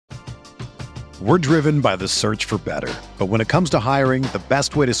We're driven by the search for better. But when it comes to hiring, the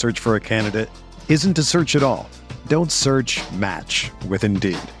best way to search for a candidate isn't to search at all. Don't search, match with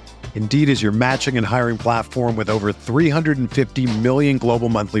Indeed. Indeed is your matching and hiring platform with over 350 million global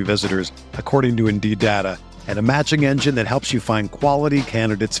monthly visitors, according to Indeed data, and a matching engine that helps you find quality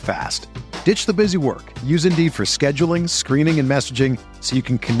candidates fast. Ditch the busy work. Use Indeed for scheduling, screening, and messaging so you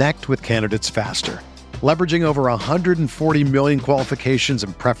can connect with candidates faster. Leveraging over 140 million qualifications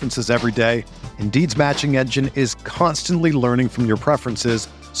and preferences every day, Indeed's matching engine is constantly learning from your preferences,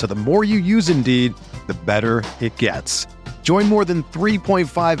 so the more you use Indeed, the better it gets. Join more than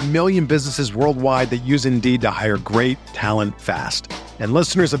 3.5 million businesses worldwide that use Indeed to hire great talent fast. And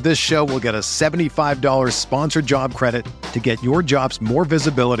listeners of this show will get a $75 sponsored job credit to get your jobs more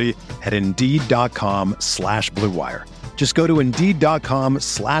visibility at Indeed.com/Blue Wire. Just go to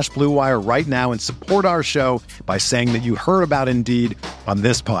Indeed.com/Blue Wire right now and support our show by saying that you heard about Indeed on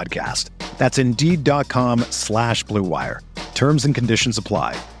this podcast. That's Indeed.com/Blue Wire. Terms and conditions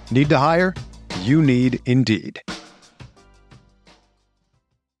apply. Need to hire? You need Indeed.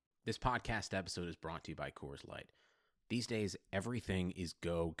 This podcast episode is brought to you by Coors Light. These days, everything is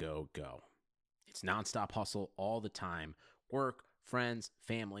go, go, go. It's nonstop hustle all the time. Work, friends,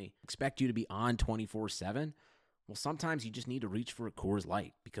 family, expect you to be on 24/7. Well, sometimes you just need to reach for a Coors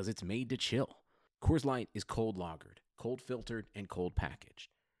Light because it's made to chill. Coors Light is cold lagered, cold filtered, and cold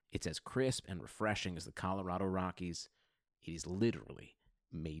packaged. It's as crisp and refreshing as the Colorado Rockies. It is literally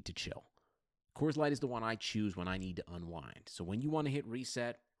made to chill. Coors Light is the one I choose when I need to unwind. So when you want to hit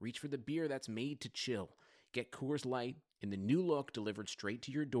reset, reach for the beer that's made to chill. Get Coors Light in the new look delivered straight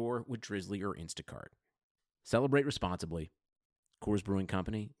to your door with Drizzly or Instacart. Celebrate responsibly. Coors Brewing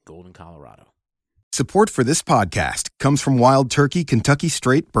Company, Golden, Colorado. Support for this podcast comes from Wild Turkey Kentucky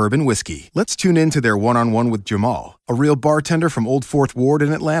Straight Bourbon Whiskey. Let's tune in to their one-on-one with Jamal, a real bartender from Old Fourth Ward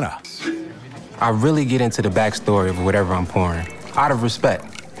in Atlanta. I really get into the backstory of whatever I'm pouring, out of respect.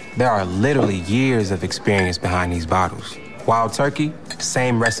 There are literally years of experience behind these bottles. Wild Turkey,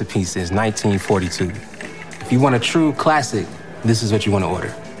 same recipe since 1942. If you want a true classic, this is what you want to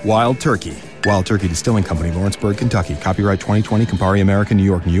order. Wild Turkey. Wild Turkey Distilling Company, Lawrenceburg, Kentucky. Copyright 2020, Campari American, New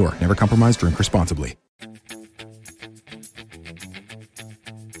York, New York. Never compromise, drink responsibly.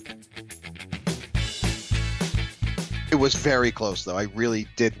 It was very close, though. I really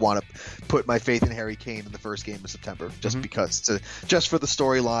did want to put my faith in Harry Kane in the first game of September, just because, just for the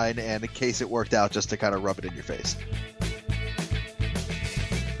storyline and in case it worked out, just to kind of rub it in your face.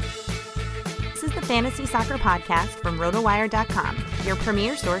 This is the Fantasy Soccer Podcast from RotoWire.com, your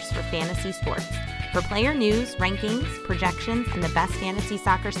premier source for fantasy sports. For player news, rankings, projections, and the best fantasy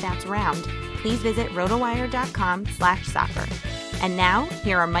soccer stats around, please visit RotoWire.com/soccer. And now,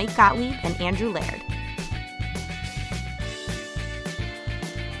 here are Mike Gottlieb and Andrew Laird.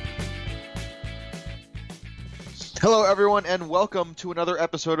 Hello, everyone, and welcome to another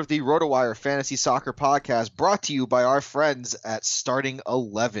episode of the RotoWire Fantasy Soccer Podcast, brought to you by our friends at Starting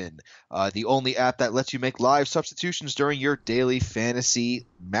 11, the only app that lets you make live substitutions during your daily fantasy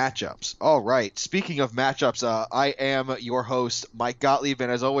matchups. All right, speaking of matchups, I am your host, Mike Gottlieb,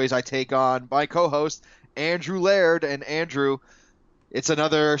 and as always, I take on my co-host, Andrew Laird. And Andrew, it's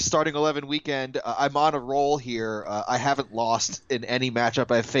another Starting 11 weekend. I'm on a roll here. I haven't lost in any matchup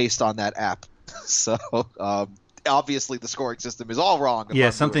I've faced on that app. So, obviously the scoring system is all wrong. Yeah,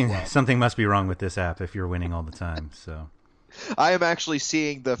 something must be wrong with this app if you're winning all the time. So I am actually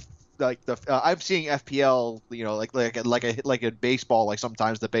seeing I'm seeing FPL, like a baseball. Like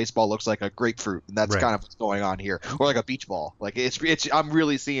sometimes the baseball looks like a grapefruit, and that's kind of what's going on here, or like a beach ball. Like it's I'm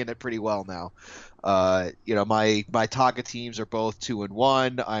really seeing it pretty well now. My Taga teams are both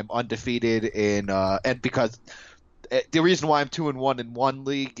 2-1. I'm undefeated in and because. The reason why I'm 2-1 in one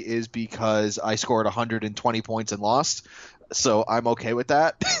league is because I scored 120 points and lost, so I'm okay with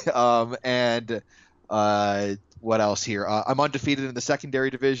that. What else here? I'm undefeated in the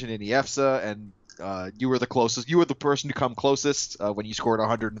secondary division in EFSA, and you were the closest. You were the person to come closest when you scored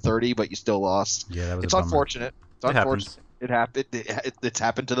 130, but you still lost. Yeah, that was it's a bummer. Unfortunate. It's unfortunate. It happened. It's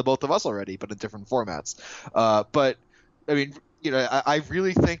happened to the both of us already, but in different formats. But I mean. I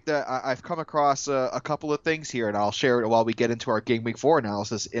really think that I've come across a couple of things here, and I'll share it while we get into our Game Week 4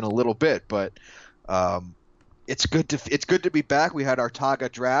 analysis in a little bit. But it's good to be back. We had our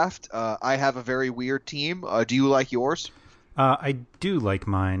Taga draft. I have a very weird team. Do you like yours? I do like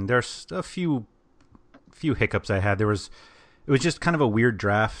mine. There's a few hiccups I had. It was just kind of a weird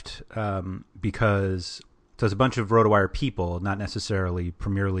draft because there's a bunch of RotoWire people, not necessarily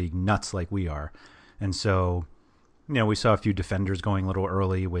Premier League nuts like we are, and so. We saw a few defenders going a little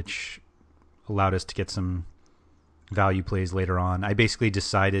early, which allowed us to get some value plays later on. I basically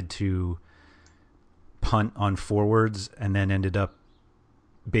decided to punt on forwards and then ended up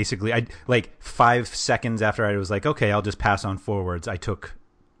basically, I like 5 seconds after I was like, okay, I'll just pass on forwards, I took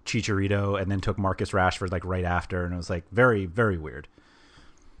Chicharito and then took Marcus Rashford like right after, and it was like very, very weird.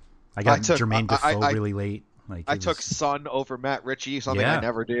 I got Jermaine Defoe really late. Like I took Son over Matt Ritchie, something Yeah. I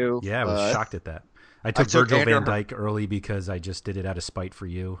never do. Yeah, I was shocked at that. I took Virgil van Dijk early because I just did it out of spite for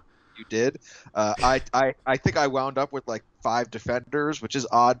you. You did. I think I wound up with like 5 defenders, which is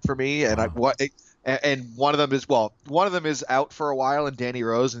odd for me. And and one of them is out for a while, and Danny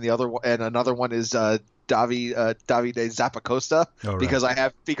Rose, and another one is Davide Zappacosta, because I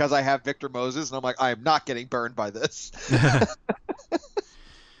have Victor Moses, and I'm like, I am not getting burned by this.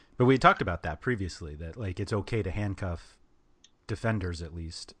 But we talked about that previously, that like it's okay to handcuff defenders at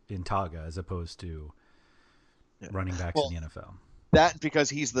least in Taga as opposed to running backs in the NFL. That because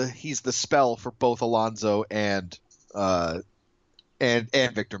he's the spell for both Alonso and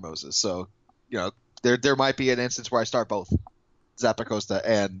Victor Moses. So, there might be an instance where I start both Zappacosta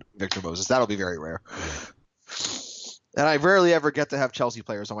and Victor Moses. That'll be very rare. And I rarely ever get to have Chelsea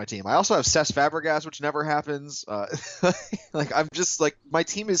players on my team. I also have Cesc Fabregas, which never happens. Like I'm just like, my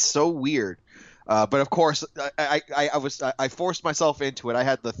team is so weird. But of course, I forced myself into it. I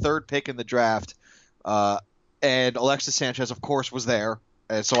had the 3rd pick in the draft, and Alexis Sanchez, of course, was there,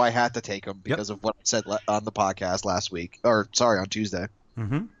 and so I had to take him because of what I said on the podcast on Tuesday.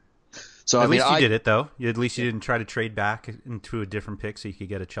 Mm-hmm. So at least you did it, though. At least you didn't try to trade back into a different pick so you could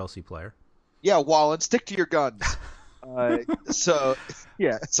get a Chelsea player. Yeah, Wallen, stick to your guns. So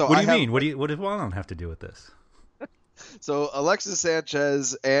what do you mean? What does Wallen have to do with this? So Alexis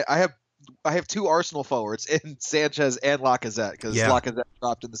Sanchez, and I have 2 Arsenal forwards in Sanchez and Lacazette, because Lacazette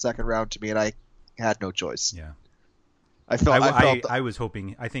dropped in the 2nd round to me, and I had no choice. Yeah, I was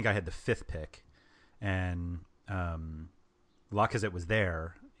hoping. I think I had the 5th pick, and Lacazette was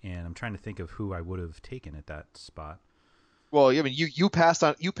there, and I'm trying to think of who I would have taken at that spot. Well, I mean, you passed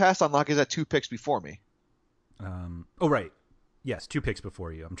on Lacazette 2 picks before me. Right, yes, 2 picks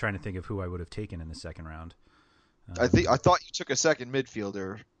before you. I'm trying to think of who I would have taken in the 2nd round. I thought you took a second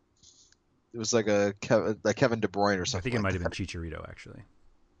midfielder. It was like Kevin De Bruyne or something. I think it might have been Chicharito, actually.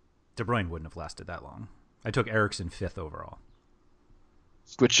 De Bruyne wouldn't have lasted that long. I took Eriksen 5th overall.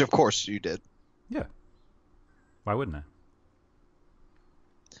 Which, of course, you did. Yeah. Why wouldn't I?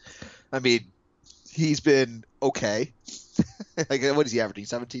 I mean, he's been okay. Like, what is he averaging?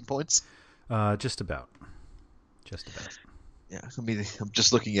 17 points? Just about. Yeah, I mean, I'm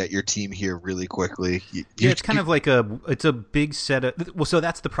just looking at your team here really quickly. It's kind of like a big set of. Well, so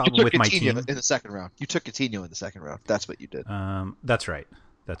that's the problem with my team. In the 2nd round, you took Coutinho in the 2nd round. That's what you did. That's right.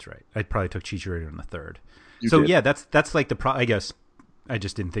 I probably took Chicharito in the 3rd. Did. Yeah, that's like the I guess I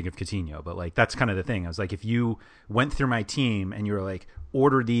just didn't think of Coutinho, but like that's kind of the thing. I was like, if you went through my team and you were like,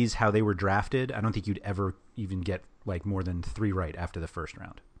 order these how they were drafted, I don't think you'd ever even get like more than 3 right after the 1st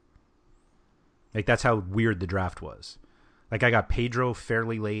round. Like that's how weird the draft was. Like I got Pedro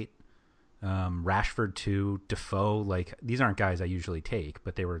fairly late, Rashford too, Defoe. Like these aren't guys I usually take,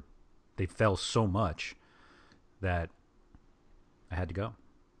 but they fell so much that I had to go.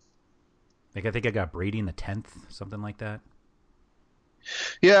 Like I think I got Brady in the 10th, something like that.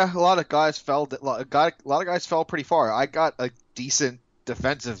 Yeah, a lot of guys fell. A lot of guys fell pretty far. I got a decent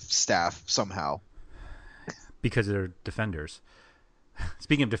defensive staff somehow because they're defenders.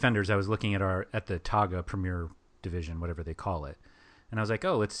 Speaking of defenders, I was looking at the Taga Premier Division, whatever they call it, and I was like,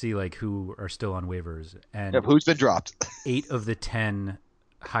 oh, let's see like who are still on waivers, and who's been dropped. 8 of the 10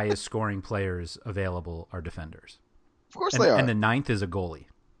 highest scoring players available are defenders. Of course they are. And the 9th is a goalie.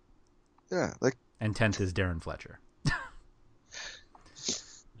 Yeah, and 10th is Darren Fletcher.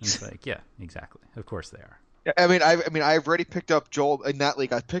 It's like, yeah, exactly. Of course they are. I mean, I've already picked up Joel in that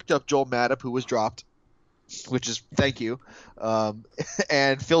league. I picked up Joel Matip, who was dropped, which is thank you.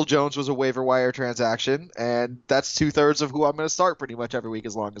 And Phil Jones was a waiver wire transaction, and that's 2/3 of who I'm going to start pretty much every week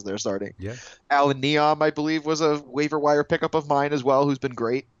as long as they're starting. Yeah. Alan Neom, I believe, was a waiver wire pickup of mine as well, who's been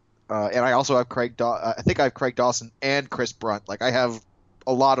great. And I also have I think I have Craig Dawson and Chris Brunt. Like I have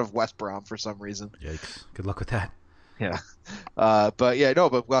a lot of West Brom for some reason. Yikes! Good luck with that. Yeah. But yeah, no,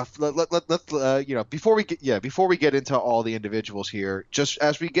 but let's before we get into all the individuals here, just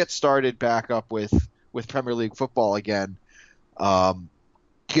as we get started back up with Premier League football again, we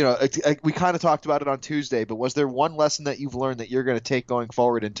kind of talked about it on Tuesday, but was there one lesson that you've learned that you're going to take going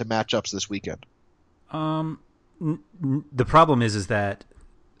forward into matchups this weekend? The problem is that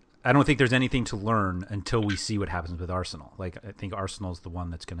I don't think there's anything to learn until we see what happens with Arsenal. Like I think Arsenal's the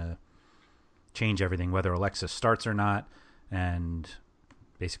one that's going to change everything, whether Alexis starts or not, and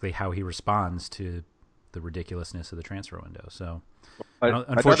basically how he responds to the ridiculousness of the transfer window. So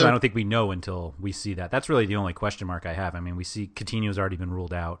Unfortunately, I don't think we know until we see that. That's really the only question mark I have. I mean, we see Coutinho's already been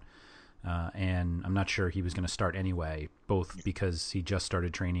ruled out, and I'm not sure he was going to start anyway, both because he just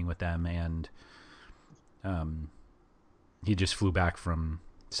started training with them and he just flew back from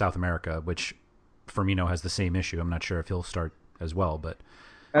South America, which Firmino has the same issue. I'm not sure if he'll start as well, but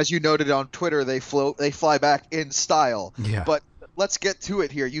as you noted on Twitter, they fly back in style. Yeah. But let's get to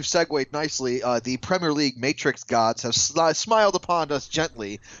it here. You segued nicely. The Premier League Matrix gods have smiled upon us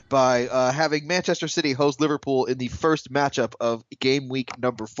gently by having Manchester City host Liverpool in the first matchup of game week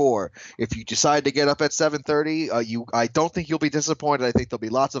number 4. If you decide to get up at 7:30, I don't think you'll be disappointed. I think there'll be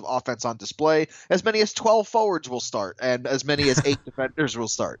lots of offense on display. As many as 12 forwards will start, and as many as 8 defenders will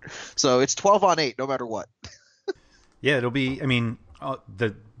start. So it's 12 on 8, no matter what. Yeah, it'll be. I mean,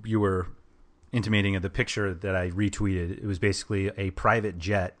 you were intimating of the picture that I retweeted. It was basically a private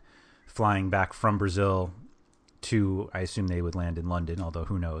jet flying back from Brazil to, I assume they would land in London, although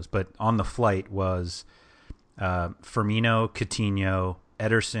who knows. But on the flight was Firmino, Coutinho,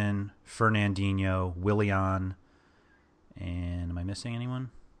 Ederson, Fernandinho, Willian, and am I missing anyone?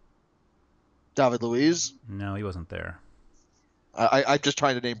 David Luiz? No, he wasn't there. I'm just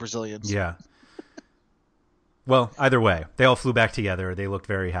trying to name Brazilians. Yeah. Well, either way, they all flew back together. They looked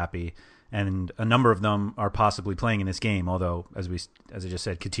very happy, and a number of them are possibly playing in this game. Although, as I just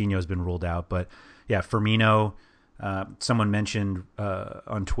said, Coutinho's been ruled out. But yeah, Firmino. Someone mentioned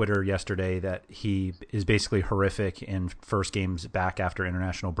on Twitter yesterday that he is basically horrific in first games back after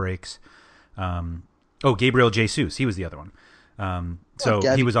international breaks. Gabriel Jesus, he was the other one.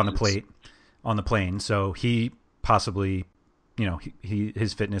 He was on the plane. So he possibly,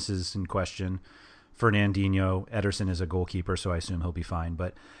 his fitness is in question. Fernandinho, Ederson is a goalkeeper, so I assume he'll be fine.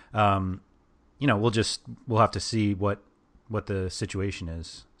 But we'll have to see what the situation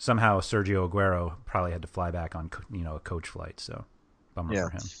is. Somehow Sergio Aguero probably had to fly back on a coach flight, so bummer for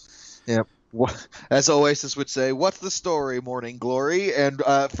him. Yeah. As Oasis would say, what's the story, Morning Glory? And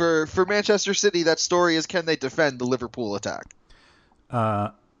for Manchester City, that story is, can they defend the Liverpool attack?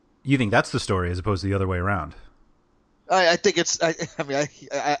 You think that's the story as opposed to the other way around? I think it's. I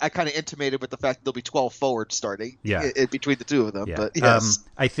kind of intimated with the fact that there'll be 12 forwards starting. Between the two of them. Yeah. But yes,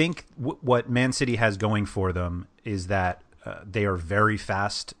 I think what Man City has going for them is that they are very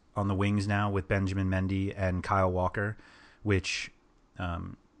fast on the wings now with Benjamin Mendy and Kyle Walker, which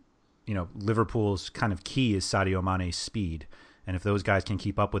Liverpool's kind of key is Sadio Mane's speed, and if those guys can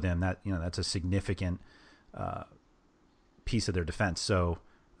keep up with him, that's a significant piece of their defense. So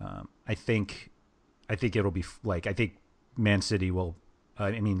I think it'll be like, I think Man City will.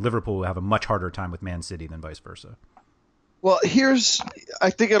 Liverpool will have a much harder time with Man City than vice versa. Well, I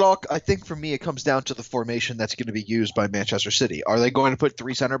think for me it comes down to the formation that's going to be used by Manchester City. Are they going to put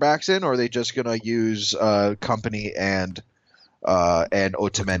 3 center backs in, or are they just going to use Kompany and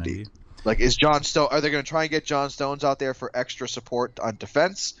Otamendi? Like, is John Stone? Are they going to try and get John Stones out there for extra support on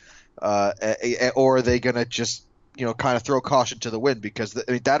defense, or are they going to just kind of throw caution to the wind, because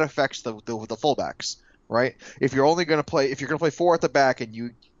that affects the fullbacks, right? If you're going to play 4 at the back,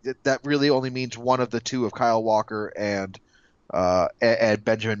 and that really only means one of the two of Kyle Walker and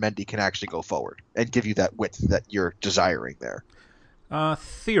Benjamin Mendy can actually go forward and give you that width that you're desiring there.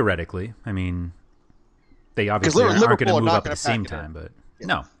 Theoretically, they obviously aren't going to move up at the same time, but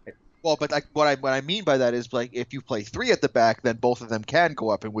no. Well, but what I mean by that is, like, if you play 3 at the back, then both of them can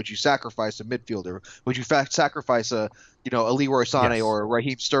go up. And would you sacrifice a midfielder? Would you sacrifice a Leroy Sané or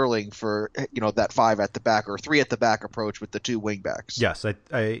Raheem Sterling for that 5 at the back or 3 at the back approach with the 2 wing backs? Yes,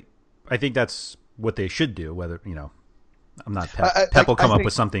 I think that's what they should do. Whether I'm not Pep will come up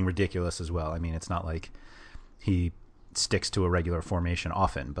with something ridiculous as well. It's not like he sticks to a regular formation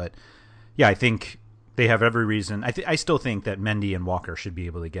often, but yeah, I think they have every reason. I still think that Mendy and Walker should be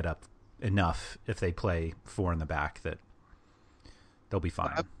able to get up enough if they play 4 in the back that they'll be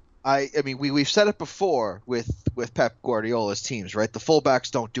fine. We've said it before with Pep Guardiola's teams, right? The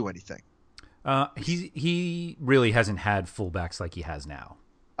fullbacks don't do anything. He really hasn't had fullbacks like he has now.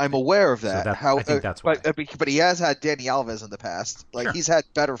 I'm aware of that. So I think that's why. But he has had Dani Alves in the past. Like, sure. He's had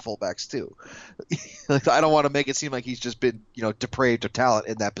better fullbacks too. Like, I don't want to make it seem like he's just been depraved of talent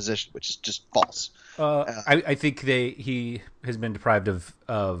in that position, which is just false. I think he has been deprived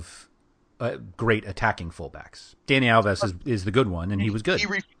of great attacking fullbacks. Dani Alves is the good one, and he was good.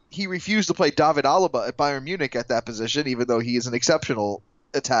 He refused to play David Alaba at Bayern Munich at that position, even though he is an exceptional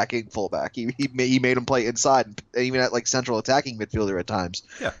attacking fullback. He made him play inside, and even at central attacking midfielder at times.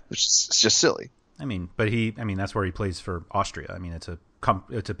 Yeah, which is just silly. But that's where he plays for Austria.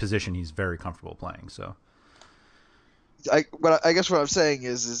 It's a position he's very comfortable playing. So, I guess what I'm saying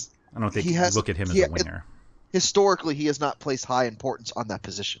is I don't think he you has, look at him as a winger. Historically, he has not placed high importance on that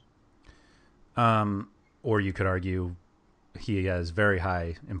position. Or you could argue he has very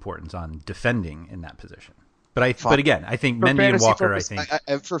high importance on defending in that position. But again, I think Mendy and Walker.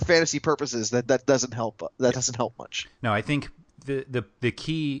 For fantasy purposes, that doesn't help. That doesn't help much. No, I think the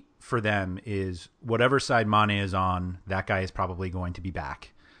key for them is whatever side Mane is on, that guy is probably going to be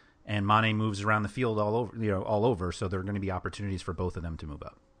back, and Mane moves around the field all over. So there are going to be opportunities for both of them to move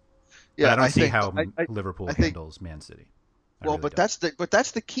up. Yeah, but I don't see how Liverpool handles Man City. But that's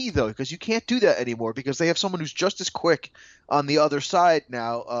the key though, because you can't do that anymore because they have someone who's just as quick on the other side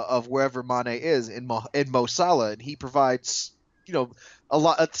now of wherever Mane is in Mo Salah, and he provides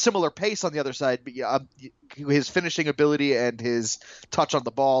a similar pace on the other side. But his finishing ability and his touch on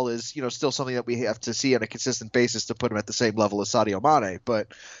the ball is still something that we have to see on a consistent basis to put him at the same level as Sadio Mane.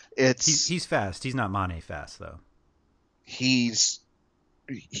 But he's fast. He's not Mane fast though. He's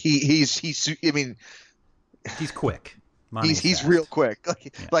quick. He's real quick,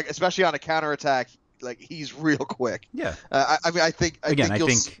 like especially on a counterattack. Like he's real quick. Yeah. I think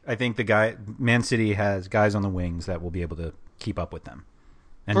the guy Man City has guys on the wings that will be able to keep up with them,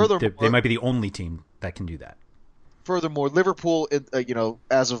 and they might be the only team that can do that. Furthermore, Liverpool,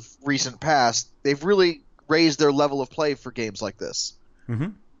 as of recent past, they've really raised their level of play for games like this.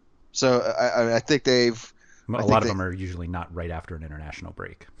 Mm-hmm. So I think they've. A lot of them are usually not right after an international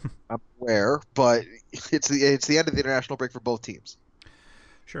break. I'm aware, but it's the end of the international break for both teams.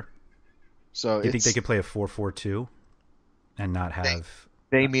 Sure. So you think they could play a 4-4-2 and not have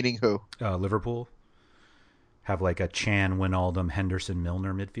they meaning who? Liverpool have like a Chan, Wijnaldum, Henderson,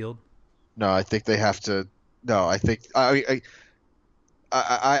 Milner midfield? No, I think they have to. No, I think I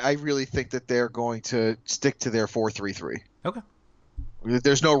really think that they're going to stick to their 4-3-3. Okay.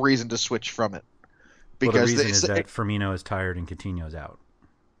 There's no reason to switch from it. Because the reason is that Firmino is tired and Coutinho's out.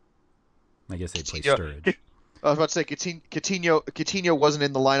 I guess they play Sturridge. I was about to say Coutinho wasn't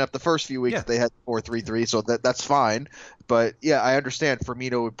in the lineup the first few weeks. They had 4-3-3, so that's fine. But yeah, I understand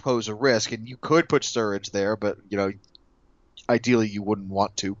Firmino would pose a risk, and you could put Sturridge there, but ideally you wouldn't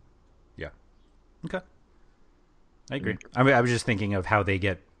want to. Yeah. Okay. I agree. I mean, I was just thinking of how they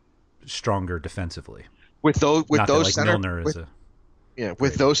get stronger defensively. With those Milner is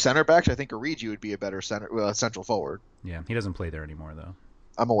with those center backs, I think Origi would be a better central forward. Yeah, he doesn't play there anymore though.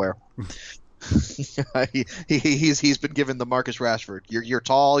 I'm aware. He's been given the Marcus Rashford. You're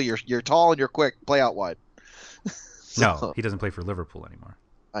tall, you're tall and you're quick. Play out wide. No, he doesn't play for Liverpool anymore.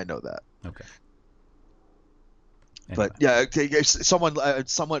 I know that. Okay. Anyway. But yeah, someone.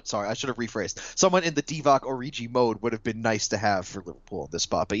 Sorry, I should have rephrased. Someone in the Divock Origi mode would have been nice to have for Liverpool in this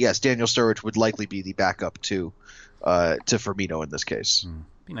spot. But yes, Daniel Sturridge would likely be the backup to Firmino in this case.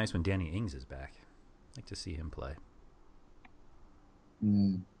 Be nice when Danny Ings is back. I'd like to see him play.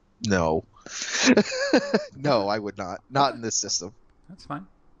 No, no, I would not. Not in this system. That's fine.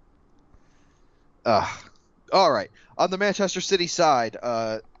 All right. On the Manchester City side,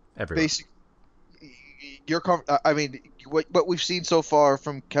 basically, what we've seen so far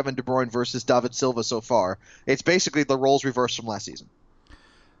from Kevin De Bruyne versus David Silva so far, it's basically the roles reversed from last season.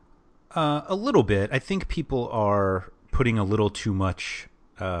 A little bit. I think people are putting a little too much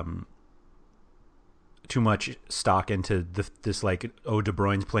stock into this like, De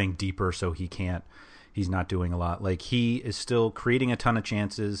Bruyne's playing deeper, so he's not doing a lot. Like, he is still creating a ton of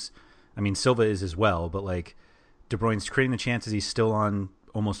chances. I mean, Silva is as well, but like, De Bruyne's creating the chances. He's still on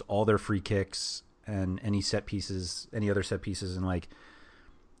almost all their free kicks and any other set pieces, and like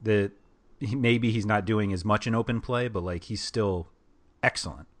maybe he's not doing as much in open play, but like, he's still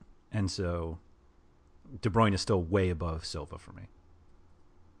excellent. And so De Bruyne is still way above Silva for me.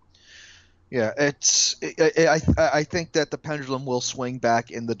 Yeah, I think that the pendulum will swing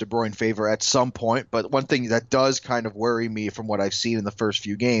back in the De Bruyne favor at some point. But one thing that does kind of worry me from what I've seen in the first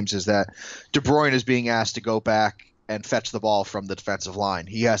few games is that De Bruyne is being asked to go back and fetch the ball from the defensive line.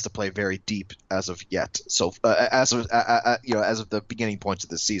 He has to play very deep as of yet. So as of the beginning points of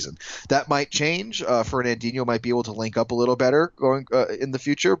this season, that might change. Fernandinho might be able to link up a little better going in the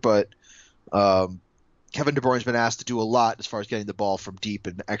future, but Kevin De Bruyne's been asked to do a lot as far as getting the ball from deep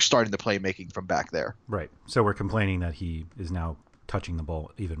and starting the playmaking from back there. Right. So we're complaining that he is now touching the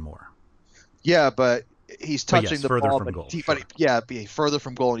ball even more. Yeah, but he's touching the ball, from goal, be further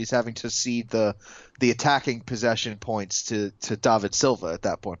from goal, and he's having to cede the attacking possession points to David Silva at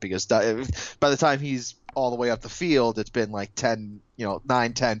that point, because by the time he's all the way up the field, it's been like 10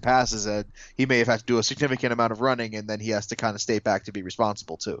 passes, and he may have had to do a significant amount of running, and then he has to kind of stay back to be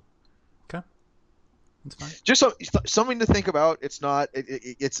responsible too. Okay. It's fine. Just something to think about. It's not.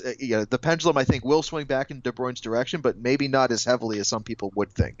 It's the pendulum, I think, will swing back in De Bruyne's direction, but maybe not as heavily as some people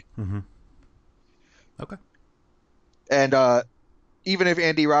would think. Mm-hmm. Okay. And even if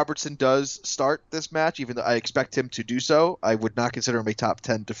Andy Robertson does start this match, even though I expect him to do so, I would not consider him a top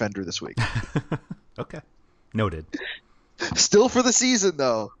 10 defender this week. Okay. Noted. Still for the season,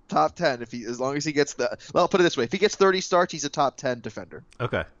 though, top 10. As long as he gets I'll put it this way: if he gets 30 starts, he's a top 10 defender.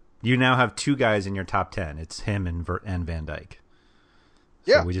 Okay. You now have 2 guys in your top 10. It's him and Van Dijk. So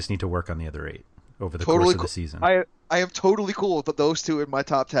Yeah. we just need to work on the other 8 over the course of the season. I am totally cool with those 2 in my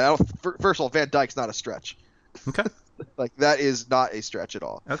top 10. First of all, Van Dijk's not a stretch. Okay. Like, that is not a stretch at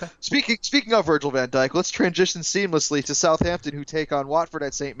all. Okay. Speaking of Virgil van Dijk, let's transition seamlessly to Southampton, who take on Watford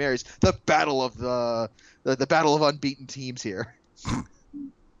at St. Mary's. The battle of the battle of unbeaten teams here.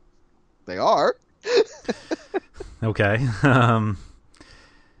 They are. Okay.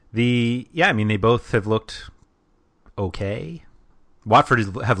 They both have looked okay. Watford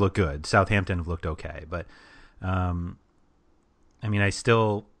have looked good. Southampton have looked okay, but I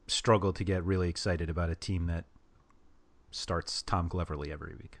still struggle to get really excited about a team that starts Tom Gloverly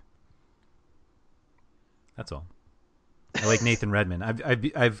every week. That's all. I like Nathan Redmond.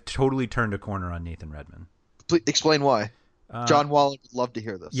 I've totally turned a corner on Nathan Redmond. Please explain why. John Wallen would love to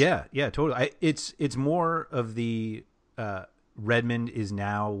hear this. Yeah, totally. It's more of the Redmond is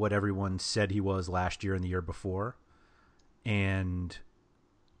now what everyone said he was last year and the year before, and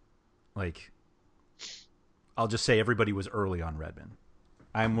like I'll just say everybody was early on Redmond.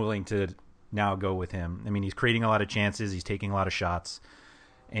 I'm willing to now go with him. He's creating a lot of chances, he's taking a lot of shots,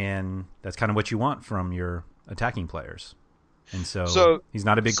 and that's kind of what you want from your attacking players. And so he's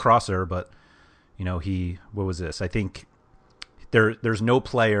not a big crosser, but what was this? I think there's no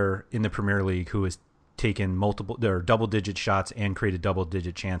player in the Premier League who has taken double-digit shots and created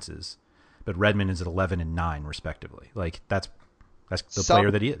double-digit chances, but Redmond is at 11 and 9 respectively. Like that's the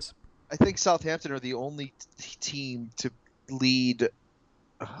player that he is. I think Southampton are the only team to lead.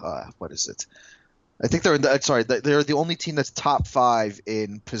 What is it? I think they're they're the only team that's top 5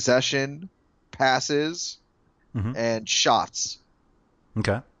 in possession, passes, and shots.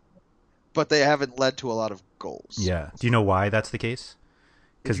 Okay. But they haven't led to a lot of goals. Yeah. Do you know why that's the case?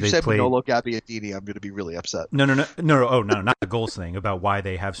 Because you said Manolo Gabbiadini, I'm going to be really upset. No. Oh, no, not the goals thing. About why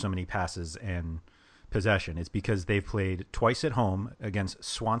they have so many passes and possession. It's because they've played twice at home against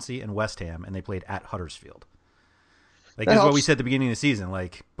Swansea and West Ham, and they played at Huddersfield. Like, this is what we said at the beginning of the season.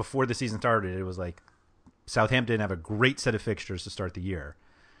 Like, before the season started, it was like Southampton have a great set of fixtures to start the year.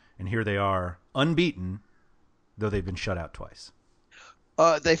 And here they are, unbeaten, though they've been shut out twice.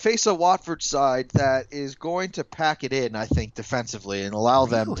 They face a Watford side that is going to pack it in, I think, defensively and allow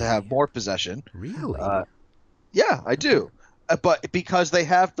them to have more possession. Really? Yeah, I do. But because they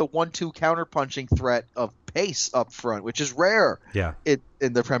have the 1-2 counter-punching threat of pace up front, which is rare in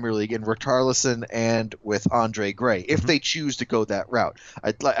the Premier League, in Richarlison and with Andre Gray, if they choose to go that route.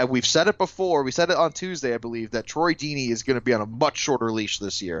 We've said it before. We said it on Tuesday, I believe, that Troy Deeney is going to be on a much shorter leash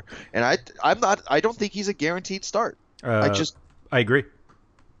this year. And I don't think he's a guaranteed start. I agree.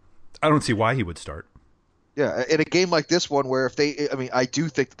 I don't see why he would start. Yeah, in a game like this one where I do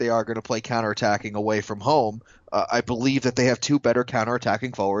think that they are going to play counterattacking away from home. I believe that they have 2 better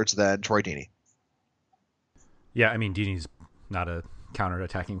counterattacking forwards than Troy Deeney. Yeah, Deeney's not a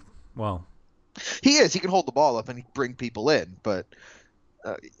counterattacking. Well, he is. He can hold the ball up and bring people in, but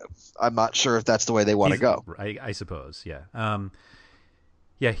I'm not sure if that's the way they want to go. I suppose, yeah.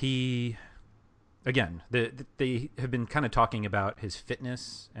 He... Again, they have been kind of talking about his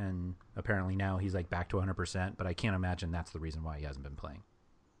fitness, and apparently now he's like back to 100%, but I can't imagine that's the reason why he hasn't been playing.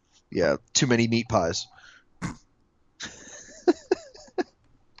 Yeah, too many meat pies.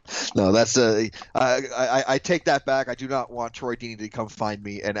 No, that's I take that back. I do not want Troy Deeney to come find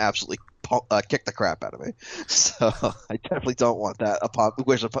me and absolutely kick the crap out of me. So I definitely don't want that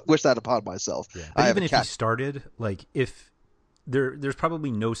wish that upon myself. Yeah. But even if he started, like if there's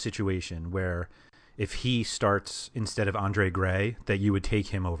probably no situation where if he starts instead of Andre Gray that you would take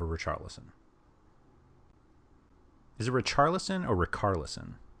him over Richarlison. Is it Richarlison or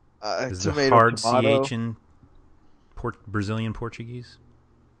Ricarlison? Is it a hard CH in Brazilian Portuguese?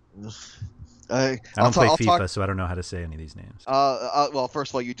 I don't play FIFA, so I don't know how to say any of these names. Well,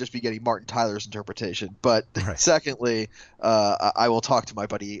 first of all, you'd just be getting Martin Tyler's interpretation. But secondly, I will talk to my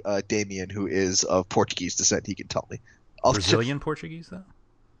buddy Damien, who is of Portuguese descent. He can tell me. Brazilian Portuguese, though?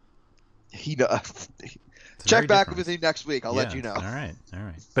 Check back with me next week. I'll let you know. All right.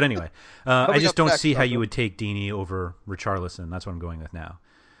 But anyway, I just don't see how you would take Deeney over Richarlison. That's what I'm going with now.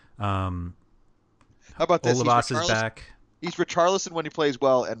 How about this? Olivas is back. He's Richarlison when he plays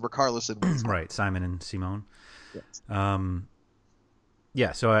well, and Richarlison when he's right, Simon and Simone. Yes.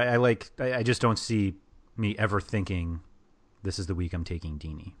 Yeah, so I just don't see me ever thinking this is the week I'm taking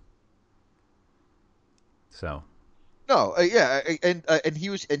Deeney. So. No, and he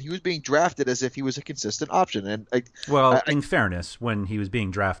was being drafted as if he was a consistent option, and in fairness, when he was being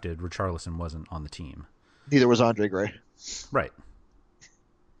drafted, Richarlison wasn't on the team. Neither was Andre Gray. Right.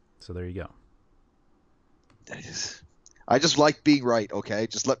 So there you go. I just like being right. Okay,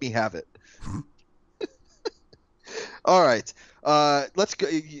 just let me have it. All right. Let's go.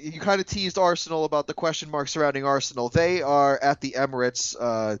 You kind of teased Arsenal about the question mark surrounding Arsenal. They are at the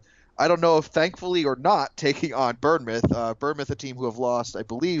Emirates. I don't know if thankfully or not taking on Bournemouth. Bournemouth, a team who have lost, I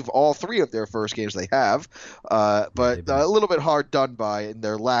believe, all 3 of their first games they have, but a little bit hard done by in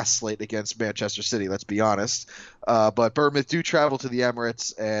their last slate against Manchester City, let's be honest. But Bournemouth do travel to the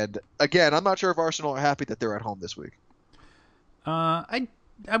Emirates, and again, I'm not sure if Arsenal are happy that they're at home this week. I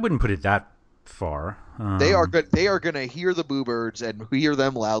wouldn't put it that far. They are good. They are going to hear the Boo Birds and hear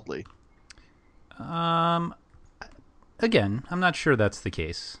them loudly. Again, I'm not sure that's the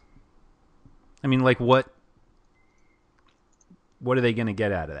case. I mean, like, what are they going to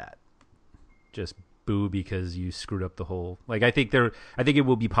get out of that? Just boo because you screwed up the whole. Like, I think it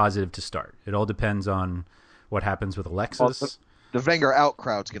will be positive to start. It all depends on what happens with Alexis. Well, the Wenger out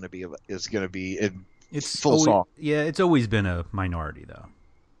crowd's going to be in full always, song. Yeah, it's always been a minority though,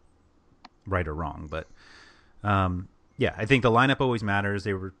 right or wrong. But yeah, I think the lineup always matters.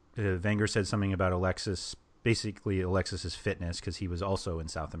 Wenger said something about Alexis's fitness because he was also in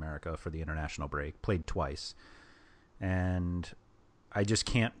South America for the international break, played twice. And I just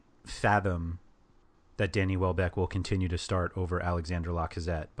can't fathom that Danny Welbeck will continue to start over Alexander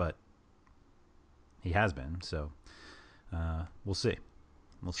Lacazette, but he has been, so we'll see.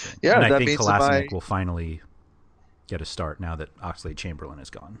 Yeah, and I that think means Kolasinac will finally get a start now that Oxlade-Chamberlain is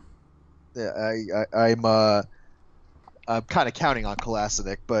gone. Yeah, I'm kind of counting on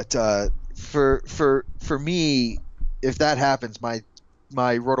Kolasinac, but for me, if that happens, my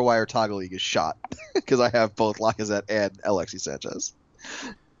RotoWire Toggle League is shot because I have both Lacazette and Alexis Sanchez.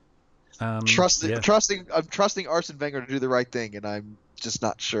 I'm trusting Arsene Wenger to do the right thing, and I'm just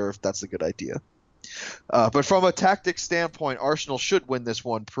not sure if that's a good idea. But from a tactics standpoint, Arsenal should win this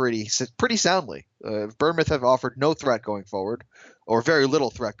one pretty soundly. Bournemouth have offered no threat going forward, or very little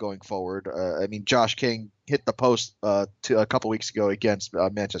threat going forward. I mean, Josh King hit the post a couple weeks ago against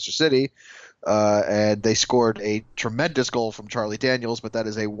Manchester City, and they scored a tremendous goal from Charlie Daniels, but that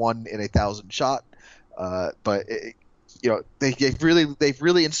is a 1 in 1,000 shot. But they've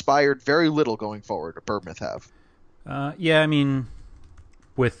really inspired very little going forward. Bournemouth have. Yeah, I mean,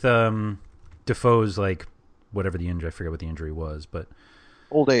 with Defoe's, like, whatever the injury, I forget what the injury was, but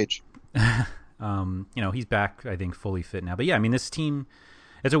old age. He's back, I think, fully fit now. But yeah, I mean, this team,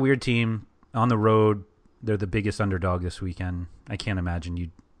 it's a weird team on the road. They're the biggest underdog this weekend. I can't imagine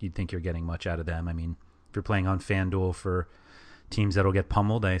you'd think you're getting much out of them. I mean, if you're playing on FanDuel for teams that'll get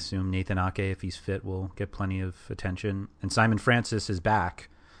pummeled, I assume Nathan Ake, if he's fit, will get plenty of attention. And Simon Francis is back,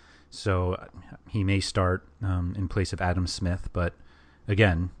 so he may start in place of Adam Smith. But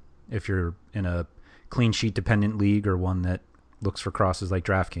again, if you're in a clean sheet dependent league or one that looks for crosses like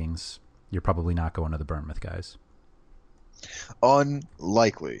DraftKings, you're probably not going to the Bournemouth guys.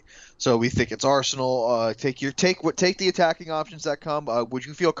 Unlikely. So we think it's Arsenal. Take the attacking options that come. Would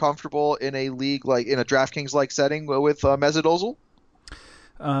you feel comfortable in a league like in a DraftKings like setting with Mesut Ozil?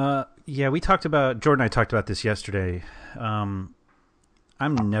 Yeah, Jordan and I talked about this yesterday. I'm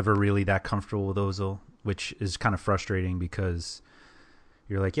never really that comfortable with Ozil, which is kind of frustrating because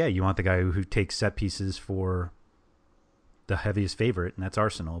you're like, yeah, you want the guy who takes set pieces for the heaviest favorite, and that's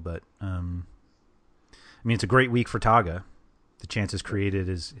Arsenal. But I mean, it's a great week for Taga. The chances created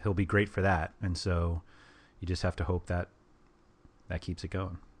is he'll be great for that, and so you just have to hope that keeps it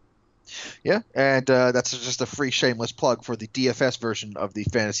going. Yeah, and that's just a free shameless plug for the DFS version of the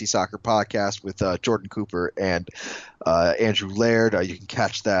Fantasy Soccer Podcast with Jordan Cooper and Andrew Laird. You can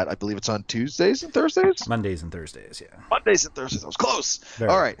catch that. I believe it's on Tuesdays and Thursdays. Mondays and Thursdays. Yeah. Mondays and Thursdays. I was close.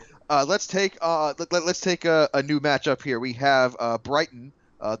 All right. Let's take a new matchup here. We have Brighton,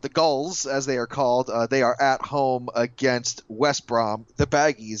 the Gulls, as they are called. They are at home against West Brom, the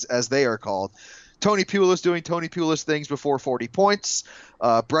Baggies, as they are called. Tony Pulis doing Tony Pulis things before 40 points.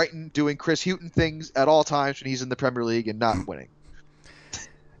 Brighton doing Chris Hughton things at all times when he's in the Premier League and not winning.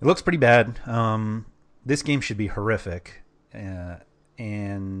 It looks pretty bad. This game should be horrific, and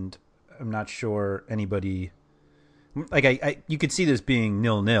I'm not sure anybody. Like you could see this being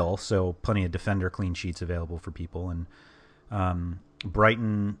 0-0, so plenty of defender clean sheets available for people. And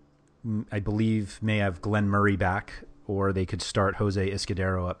Brighton, I believe, may have Glenn Murray back or they could start Jose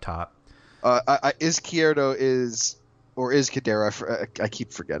Izquierdo up top. Izquierdo is Cadero. I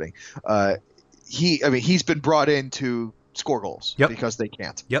keep forgetting. He's been brought in to score goals because they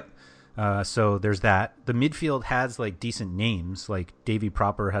can't. Yep. So there's that. The midfield has like decent names. Like Davy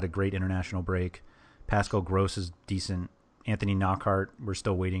Proper had a great international break. Pascal Gross is decent. Anthony Knockhart, we're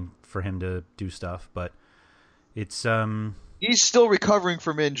still waiting for him to do stuff, but it's he's still recovering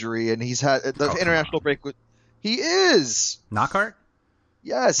from injury, and he's had the international break. He is Knockhart.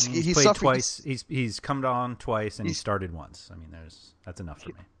 Yes, he's played twice. He's come on twice, and he started once. I mean, that's enough for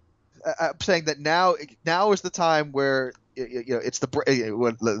me. I'm saying that now is the time where it's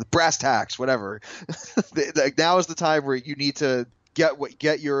the brass tacks, whatever. Now is the time where you need to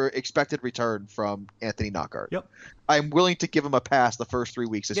get your expected return from Anthony Knockhart. Yep. I'm willing to give him a pass the first 3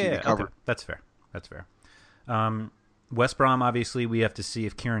 weeks as he recovered. Okay. That's fair. West Brom, obviously, we have to see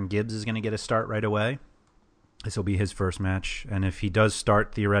if Kieran Gibbs is going to get a start right away. This will be his first match. And if he does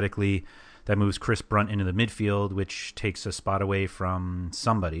start, theoretically, that moves Chris Brunt into the midfield, which takes a spot away from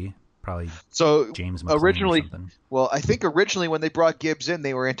somebody, probably James McLean or something. Well, I think originally when they brought Gibbs in,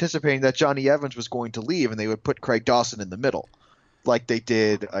 they were anticipating that Johnny Evans was going to leave, and they would put Craig Dawson in the middle, like they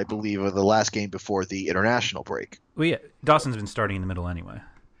did, I believe, the last game before the international break. Well, yeah, Dawson's been starting in the middle anyway.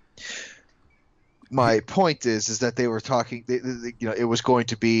 My point is that they were talking. It was going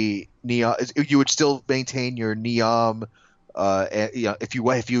to be Niam. You would still maintain your Niam.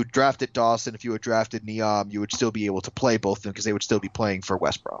 If you drafted Dawson, if you had drafted Niam, you would still be able to play both of them because they would still be playing for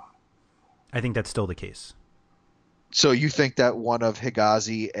West Brom. I think that's still the case. So you think that one of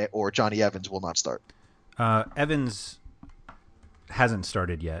Higazi or Johnny Evans will not start? Evans hasn't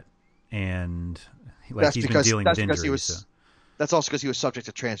started yet, and he's been dealing with injuries. That's also because he was subject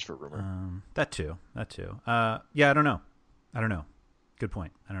to transfer rumor. That too. Yeah, I don't know. Good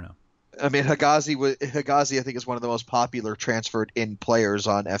point. I don't know. I mean, Higazi, I think, is one of the most popular transferred in players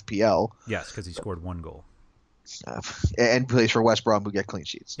on FPL. Yes, because he scored 1 goal. And plays for West Brom, who get clean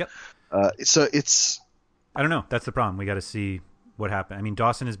sheets. Yep. So it's... I don't know. That's the problem. We got to see what happened. I mean,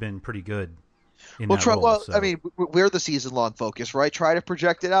 Dawson has been pretty good in that role. Well, so. I mean, we're the season-long focus, right? Try to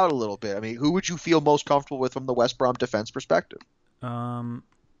project it out a little bit. I mean, who would you feel most comfortable with from the West Brom defense perspective? I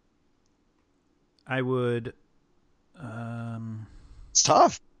would... It's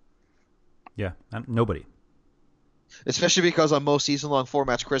tough. Yeah, nobody. Especially because on most season-long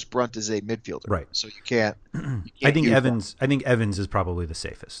formats, Chris Brunt is a midfielder. Right. So you can't I think Evans is probably the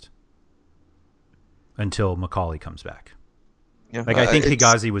safest until Macaulay comes back. Yeah, I think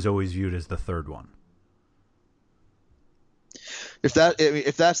Higazi was always viewed as the third one.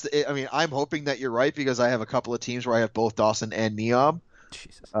 I'm hoping that you're right because I have a couple of teams where I have both Dawson and Niam.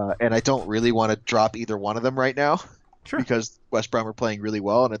 Jesus. And I don't really want to drop either one of them right now. Sure. Because West Brom are playing really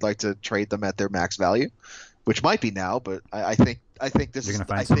well, and I'd like to trade them at their max value, which might be now. But I think this. You're going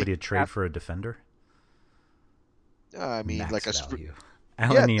to find somebody to trade for a defender. I mean, max value.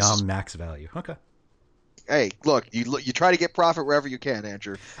 Alan Niam max value. Okay. Hey, look, you try to get profit wherever you can,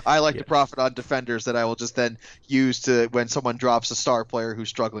 Andrew. I like to profit on defenders that I will just then use to when someone drops a star player who's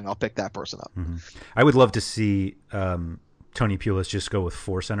struggling, I'll pick that person up. Mm-hmm. I would love to see Tony Pulis just go with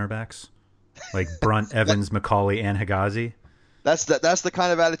 4 center backs, like Brunt, Evans, Macaulay, and Higazi. That's the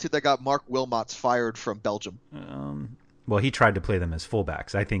kind of attitude that got Mark Wilmots fired from Belgium. Well, he tried to play them as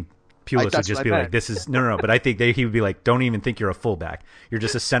fullbacks. I think Pulis would just be like, "This is no." But I think he would be like, "Don't even think you're a fullback. You're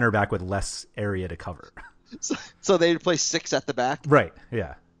just a center back with less area to cover." So they'd play 6 at the back, right?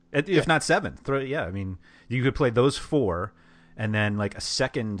 Yeah, if not 7. I mean, you could play those 4, and then like a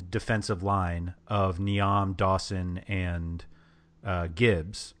second defensive line of Niam, Dawson, and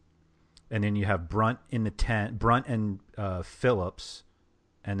Gibbs. And then you have Brunt in the 10, Brunt and Phillips,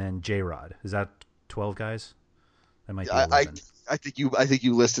 and then J-Rod. Is that 12 guys? That might be 11. I think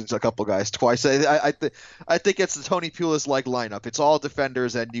you listed a couple guys twice. I think it's the Tony Pulis like lineup. It's all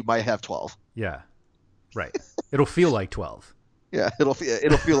defenders, and you might have 12. Yeah, right. It'll feel like 12. Yeah, it'll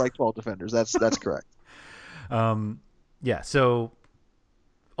feel like 12 defenders. That's correct. Yeah. So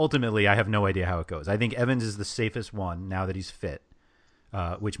ultimately, I have no idea how it goes. I think Evans is the safest one now that he's fit.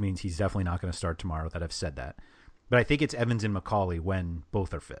 Which means he's definitely not going to start tomorrow, that I've said that. But I think it's Evans and Macaulay when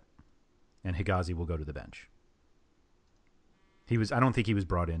both are fit. And Higazi will go to the bench. I don't think he was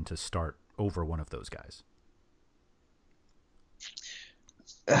brought in to start over one of those guys.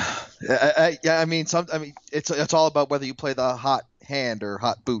 It's all about whether you play the hot hand or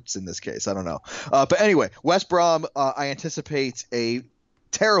hot boots in this case. I don't know. But anyway, West Brom, I anticipate a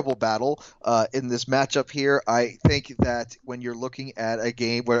terrible battle in this matchup here. I think that when you're looking at a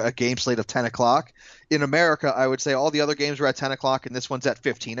game slate of 10 o'clock in America, I would say all the other games are at 10 o'clock and this one's at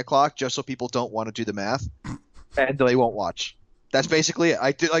 15 o'clock, just so people don't want to do the math. and they won't watch. That's basically it.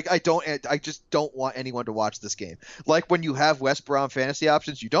 I just don't want anyone to watch this game. Like when you have West Brom fantasy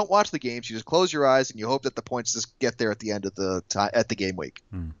options, you don't watch the games. You just close your eyes and you hope that the points just get there at the end of the at the game week.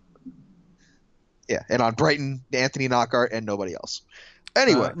 Yeah, and on Brighton, Anthony Knockaert and nobody else.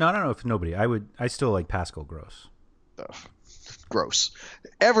 Anyway, no, I don't know if nobody. I still like Pascal Gross. Gross.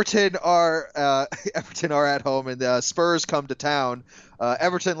 Everton are at home, and Spurs come to town.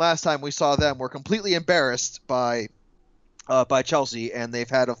 Everton, last time we saw them, were completely embarrassed by Chelsea, and they've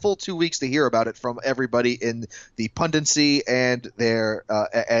had a full 2 weeks to hear about it from everybody in the punditcy and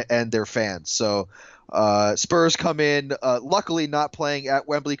their fans. So Spurs come in, luckily not playing at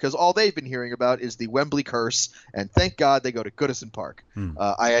Wembley because all they've been hearing about is the Wembley curse, and thank God they go to Goodison Park.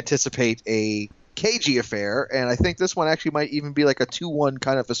 I anticipate a cagey affair, and I think this one actually might even be like a 2-1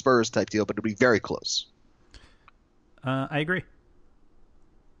 kind of a Spurs type deal, but it'll be very close. I agree.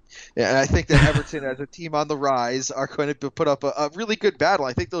 Yeah, and I think that Everton, as a team on the rise, are going to put up a really good battle.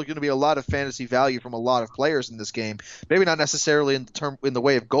 I think there's going to be a lot of fantasy value from a lot of players in this game. Maybe not necessarily in the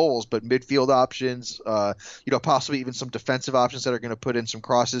way of goals, but midfield options. Possibly even some defensive options that are going to put in some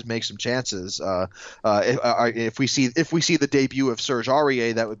crosses, make some chances. If we see the debut of Serge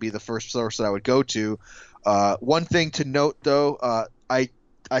Aurier, that would be the first source that I would go to. One thing to note, though, I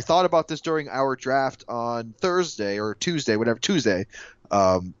thought about this during our draft on Thursday or Tuesday, whatever Tuesday.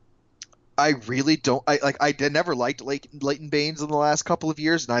 I really don't. I never liked Leighton Baines in the last couple of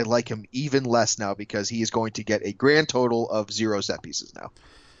years, and I like him even less now because he is going to get a grand total of 0 set pieces now.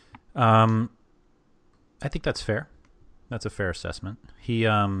 I think that's fair. That's a fair assessment. He,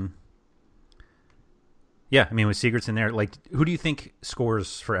 yeah, I mean, with Sigurdsson there, like, who do you think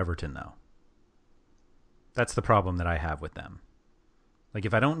scores for Everton though? That's the problem that I have with them. Like,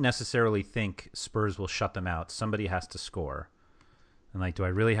 if I don't necessarily think Spurs will shut them out, somebody has to score. And, like, do I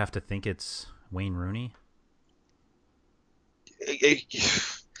really have to think it's Wayne Rooney? I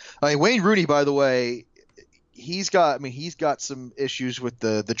mean, Wayne Rooney, by the way, he's got some issues with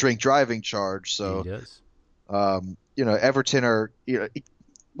the drink driving charge. So, he does. Everton are,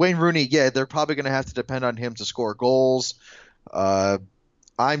 Wayne Rooney, yeah, they're probably going to have to depend on him to score goals.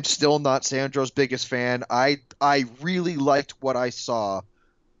 I'm still not Sandro's biggest fan. I really liked what I saw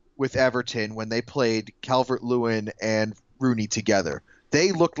with Everton when they played Calvert-Lewin and Rooney together.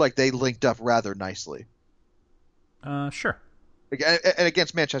 They looked like they linked up rather nicely. Sure. And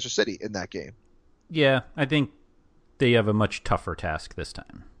against Manchester City in that game. Yeah, I think they have a much tougher task this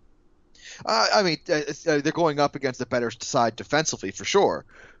time. They're going up against the better side defensively for sure.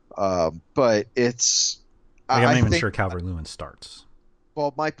 But it's... I'm not even sure Calvert-Lewin starts.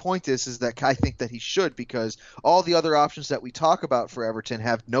 Well, my point is that I think that he should, because all the other options that we talk about for Everton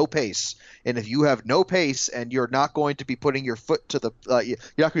have no pace, and if you have no pace and you're not going to be putting your foot to the you're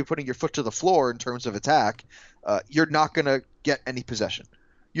not going to be putting your foot to the floor in terms of attack, you're not going to get any possession.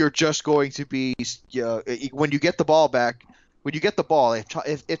 You're just going to be when you get the ball back. When you get the ball, if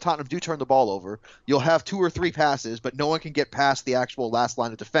Tottenham do turn the ball over, you'll have 2 or 3 passes, but no one can get past the actual last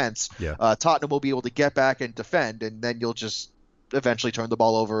line of defense. Yeah. Tottenham will be able to get back and defend, and then you'll just eventually turn the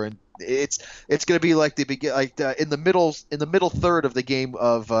ball over, and it's going to be like in the middle third of the game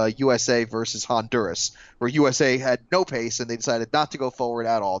of USA versus Honduras, where USA had no pace and they decided not to go forward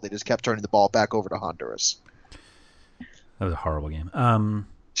at all. They just kept turning the ball back over to Honduras. That was a horrible game.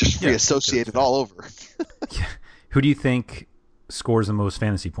 Just reassociated all over. Yeah. Who do you think scores the most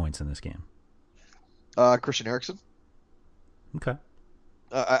fantasy points in this game? Christian Eriksen. Okay.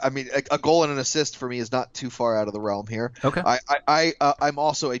 A goal and an assist for me is not too far out of the realm here. Okay. I'm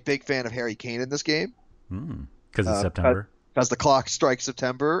also a big fan of Harry Kane in this game. Because it's September. Because the clock strikes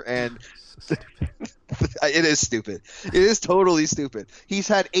September, and it is stupid. It is totally stupid. He's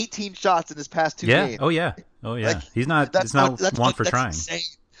had 18 shots in his past 2 games. Oh yeah. Like, he's not. It's not one for trying. Insane.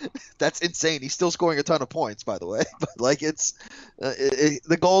 That's insane. He's still scoring a ton of points, by the way. But like,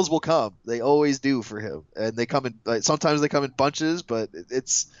 the goals will come. They always do for him, and they come in. Sometimes they come in bunches, but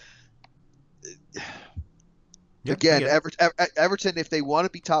it's again Everton. If they want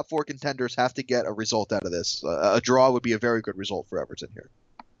to be top 4 contenders, have to get a result out of this. A draw would be a very good result for Everton here.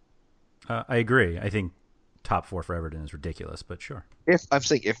 I agree. I think top 4 for Everton is ridiculous, but sure. If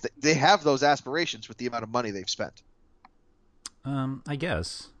they have those aspirations with the amount of money they've spent. I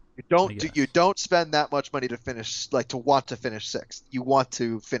guess. You don't spend that much money to finish, like, to want to finish 6th. You want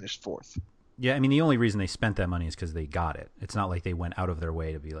to finish 4th. Yeah, I mean, the only reason they spent that money is because they got it. It's not like they went out of their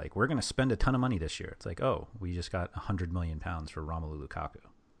way to be like, we're going to spend a ton of money this year. It's like, oh, we just got £100 million for Romelu Lukaku,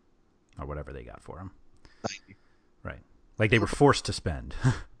 or whatever they got for him. Right. Like they were forced to spend.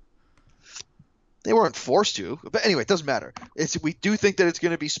 They weren't forced to, but anyway, it doesn't matter. We do think that it's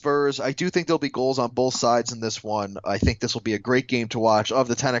going to be Spurs. I do think there'll be goals on both sides in this one. I think this will be a great game to watch. Of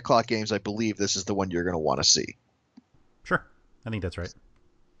the 10 o'clock games, I believe this is the one you're going to want to see. Sure, I think that's right.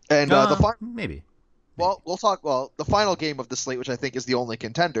 And maybe. Well, we'll talk. Well, the final game of the slate, which I think is the only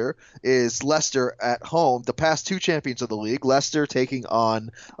contender, is Leicester at home. The past two champions of the league, Leicester taking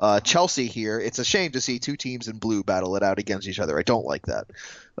on Chelsea here. It's a shame to see two teams in blue battle it out against each other. I don't like that.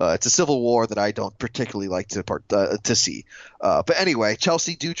 It's a civil war that I don't particularly like to see. But anyway,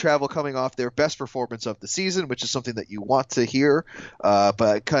 Chelsea do travel coming off their best performance of the season, which is something that you want to hear.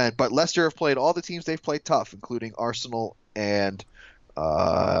 But Leicester have played all the teams they've played tough, including Arsenal and.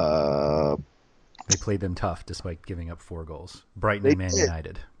 They played them tough despite giving up 4 goals. Brighton and Man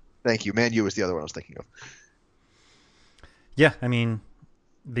United. Thank you. Man U was the other one I was thinking of. Yeah, I mean,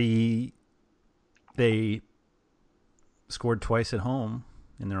 they scored twice at home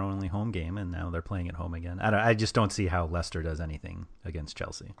in their only home game, and now they're playing at home again. I just don't see how Leicester does anything against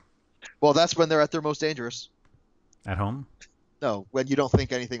Chelsea. Well, that's when they're at their most dangerous. At home? No, when you don't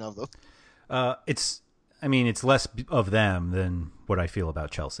think anything of them. It's less of them than what I feel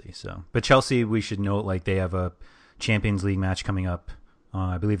about Chelsea. But Chelsea, we should note, like, they have a Champions League match coming up.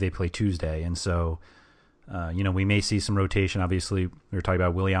 I believe they play Tuesday, and so we may see some rotation. Obviously, we were talking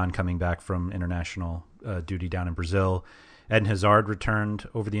about Willian coming back from international duty down in Brazil. Eden Hazard returned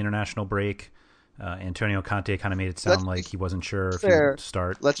over the international break. Antonio Conte kind of made it sound like he wasn't sure if he would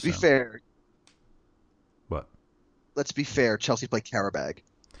start. Let's be fair. What? Let's be fair. Chelsea played Qarabag.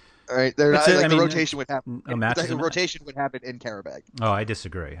 All right, the rotation would happen. The rotation would happen in Qarabag. Oh, I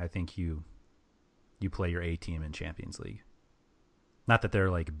disagree. I think you play your A team in Champions League. Not that their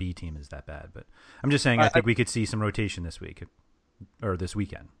like B team is that bad, but I'm just saying I think we could see some rotation this week or this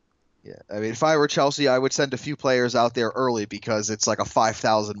weekend. Yeah, I mean, if I were Chelsea, I would send a few players out there early because it's like a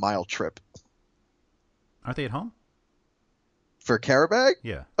 5,000-mile trip. Aren't they at home? For Qarabag?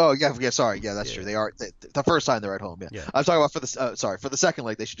 Yeah. Oh, yeah. Sorry. Yeah, that's true. They are the first time they're at home. Yeah. I'm talking about for the second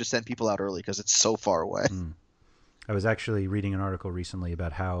leg. They should just send people out early because it's so far away. I was actually reading an article recently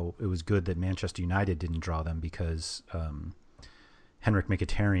about how it was good that Manchester United didn't draw them because Henrik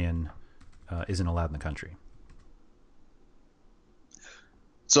Mkhitaryan isn't allowed in the country.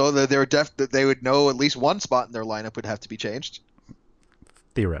 So they would know at least one spot in their lineup would have to be changed.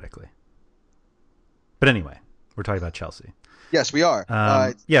 Theoretically. But anyway, we're talking about Chelsea. Yes, we are.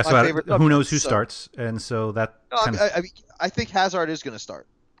 So who knows who starts, and so that. I think Hazard is going to start.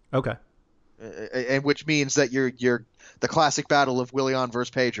 Okay. And which means that you're the classic battle of Willian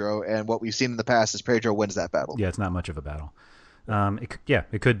versus Pedro, and what we've seen in the past is Pedro wins that battle. Yeah, it's not much of a battle. It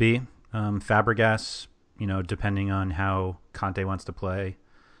could be Fabregas. Depending on how Conte wants to play,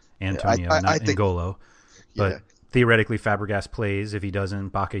 Antonio, not N'Golo. But theoretically, Fabregas plays. If he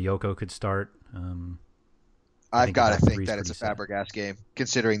doesn't, Bakayoko could start. I've got to think that it's a Fabregas game,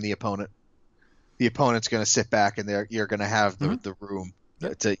 considering the opponent. The opponent's going to sit back, and you're going to have the room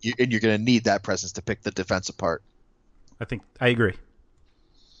and you're going to need that presence to pick the defense apart. I agree.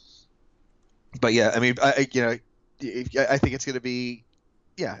 But yeah, I mean, I think it's going to be,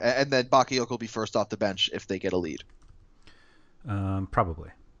 and then Bakayoko will be first off the bench if they get a lead.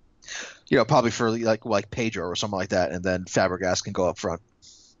 Probably. Probably for like Pedro or something like that, and then Fabregas can go up front.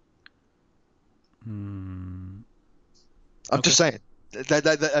 I'm just saying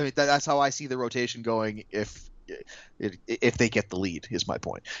that's how I see the rotation going if they get the lead is my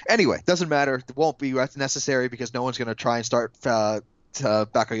point. Anyway, doesn't matter. It won't be necessary because no one's going to try and start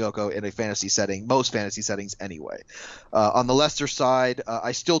Bakayoko in a fantasy setting, most fantasy settings anyway. On the Leicester side,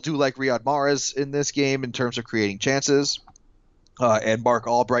 I still do like Riyad Mahrez in this game in terms of creating chances. And Mark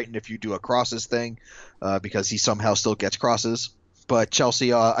Albrighton if you do a crosses thing because he somehow still gets crosses. But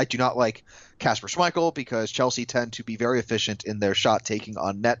Chelsea, I do not like Kasper Schmeichel because Chelsea tend to be very efficient in their shot taking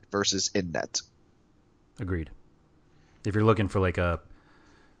on net versus in net. Agreed. If you're looking for like a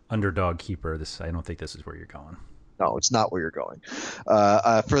underdog keeper, I don't think this is where you're going. No, it's not where you're going.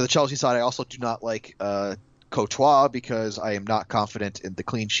 For the Chelsea side, I also do not like Courtois because I am not confident in the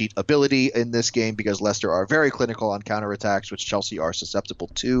clean sheet ability in this game because Leicester are very clinical on counterattacks, which Chelsea are susceptible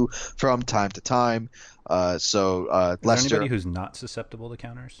to from time to time. Leicester. Anybody who's not susceptible to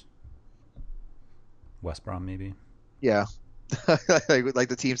counters? West Brom, maybe. Yeah, like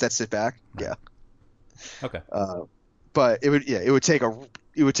the teams that sit back. Right. Yeah. Okay. But it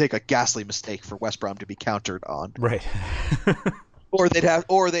would take a ghastly mistake for West Brom to be countered on. Right. Or they'd have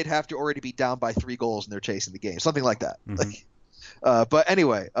to already be down by 3 goals and they're chasing the game, something like that. Mm-hmm. But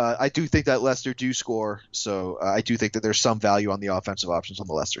anyway, I do think that Leicester do score, so I do think that there's some value on the offensive options on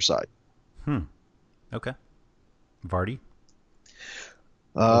the Leicester side. Okay. Vardy?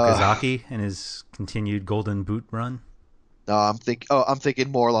 Okazaki and his continued golden boot run. No, I'm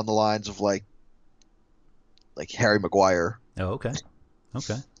thinking more along the lines of like Harry Maguire. Oh, okay.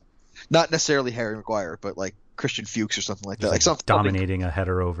 Not necessarily Harry Maguire, but like Christian Fuchs or something like that. Just Like something dominating a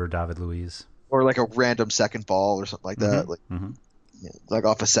header over David Luiz. or like a random second ball or something like that. Like Mm-hmm. like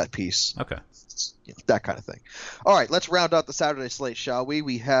off a set piece. Okay. That kind of thing. All right, let's round out the Saturday slate, shall we?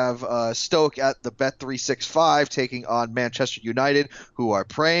 We have Stoke at the Bet365 taking on Manchester United, who are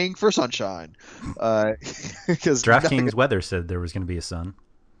praying for sunshine. Because DraftKings weather said there was going to be a sun.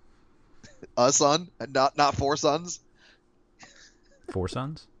 A sun, and not four suns. 4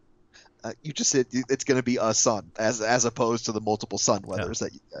 suns? You just said it's going to be a sun, as opposed to the multiple sun weathers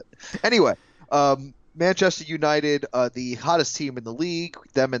that you get. Anyway, Manchester United, the hottest team in the league,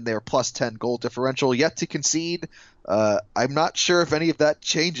 them and their plus 10 goal differential, yet to concede. I'm not sure if any of that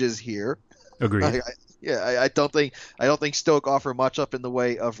changes here. Agreed. I don't think Stoke offer much up in the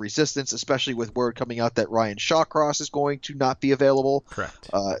way of resistance, especially with word coming out that Ryan Shawcross is going to not be available. Correct.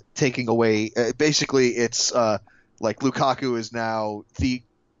 Taking away, basically, it's like Lukaku is now the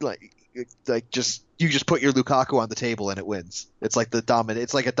just you just put your Lukaku on the table and it wins. It's like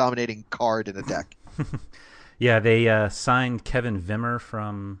it's like a dominating card in a deck. Yeah, they signed Kevin Wimmer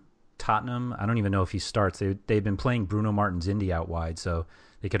from Tottenham. I don't even know if he starts. They've been playing Bruno Martins Indy out wide, so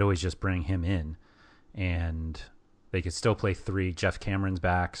they could always just bring him in, and they could still play 3. Jeff Cameron's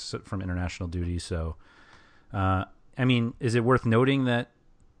back from international duty. So, I mean, is it worth noting that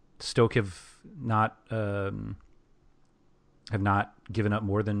Stoke have not given up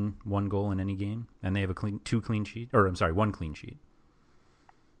more than 1 goal in any game, and they have one clean sheet.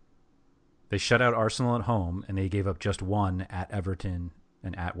 They shut out Arsenal at home, and they gave up just 1 at Everton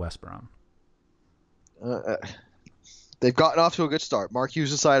and at West Brom. They've gotten off to a good start. Mark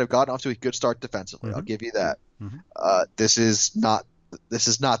Hughes' side have gotten off to a good start defensively. Mm-hmm. I'll give you that. Mm-hmm. This is not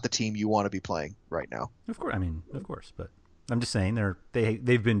the team you want to be playing right now. Of course, but I'm just saying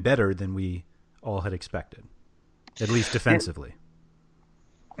they've been better than we all had expected, at least defensively.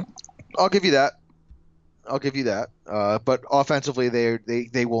 I'll give you that. But offensively,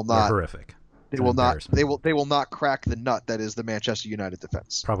 they will not. They're horrific. They will not. They will not crack the nut that is the Manchester United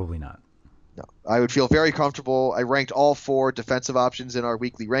defense. Probably not. No, I would feel very comfortable. I ranked all 4 defensive options in our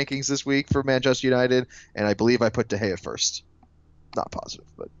weekly rankings this week for Manchester United, and I believe I put De Gea first. Not positive,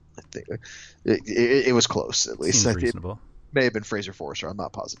 but I think it was close at least. Seems reasonable. It may have been Fraser Forster. I'm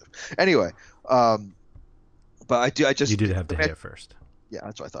not positive. Anyway, but you did have De Gea first. Yeah,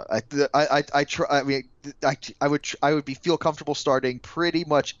 that's what I thought. I would feel comfortable starting pretty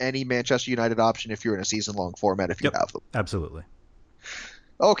much any Manchester United option if you're in a season-long format if you have them. Absolutely.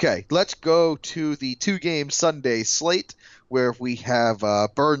 Okay, let's go to the 2-game Sunday slate where we have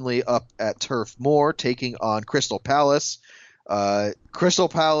Burnley up at Turf Moor taking on Crystal Palace. Crystal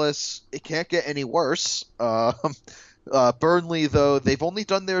Palace, it can't get any worse. Burnley, though, they've only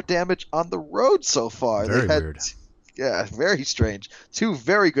done their damage on the road so far. Very weird. Yeah, very strange. 2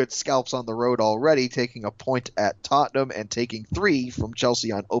 very good scalps on the road already, taking a point at Tottenham and taking 3 from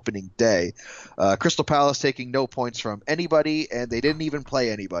Chelsea on opening day. Crystal Palace taking no points from anybody, and they didn't even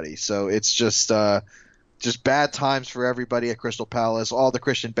play anybody. So it's just bad times for everybody at Crystal Palace. All the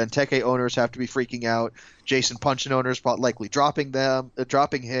Christian Benteke owners have to be freaking out. Jason Punchin owners likely dropping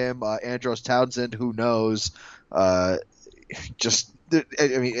him. Andros Townsend, who knows?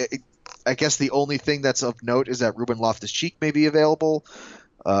 I guess the only thing that's of note is that Ruben Loftus-Cheek may be available.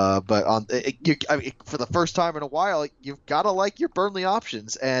 But for the first time in a while, you've got to like your Burnley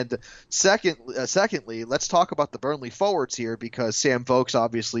options. And secondly, let's talk about the Burnley forwards here because Sam Vokes,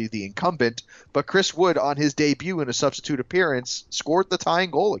 obviously the incumbent, but Chris Wood on his debut in a substitute appearance scored the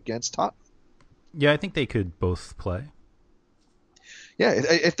tying goal against Tottenham. Yeah, I think they could both play. Yeah,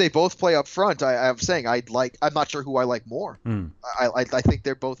 if they both play up front, I'm saying I'm not sure who I like more. I think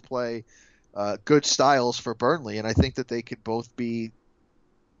they both play good styles for Burnley, and I think that they could both be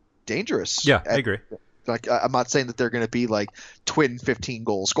dangerous. Yeah, I agree. Like I'm not saying that they're going to be like twin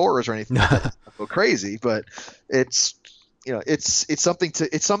 15-goal scorers or anything like that. Go crazy, but it's something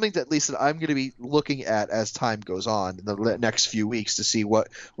that at least that I'm going to be looking at as time goes on in the next few weeks to see what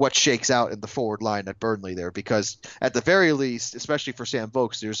shakes out in the forward line at Burnley there, because at the very least, especially for Sam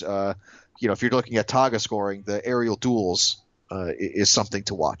Vokes, there's if you're looking at Taga scoring, the aerial duels is something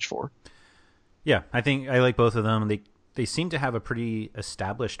to watch for. Yeah, I think I like both of them. They seem to have a pretty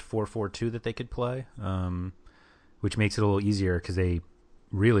established 4-4-2 that they could play, which makes it a little easier because they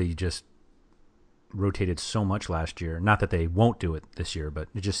really just rotated so much last year. Not that they won't do it this year, but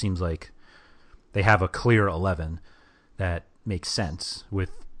it just seems like they have a clear 11 that makes sense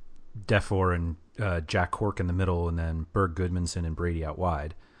with Defour and Jack Cork in the middle, and then Berg Goodmanson and Brady out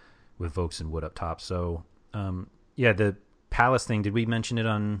wide with Vokes and Wood up top. So, the Palace thing, did we mention it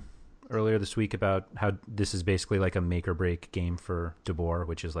on earlier this week about how this is basically like a make or break game for De Boer,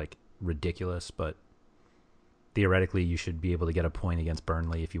 which is like ridiculous, but theoretically you should be able to get a point against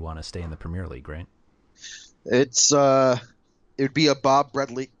Burnley if you want to stay in the Premier League, right? It's it would be a Bob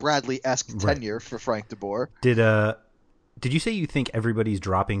Bradley-esque tenure for Frank De Boer. Did you say you think everybody's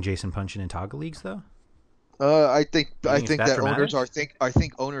dropping Jason Punchin in Toggle leagues though? I think that dramatic?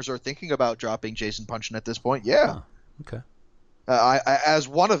 owners are thinking about dropping Jason Punchin at this point. Yeah. Oh, okay. I as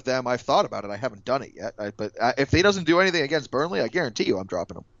one of them, I've thought about it. I haven't done it yet. But if he doesn't do anything against Burnley, I guarantee you I'm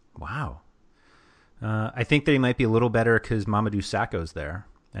dropping him. Wow. I think they might be a little better because Mamadou Sakho's there,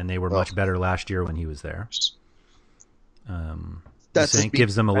 and they were much better last year when he was there. That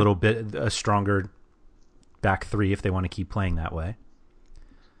gives them a stronger back three if they want to keep playing that way.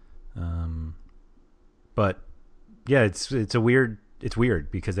 But yeah, it's weird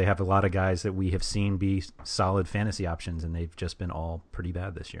because they have a lot of guys that we have seen be solid fantasy options, and they've just been all pretty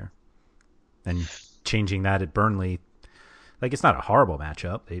bad this year. And changing that at Burnley, like, it's not a horrible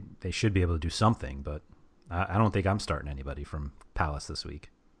matchup. They should be able to do something, but I don't think I'm starting anybody from Palace this week.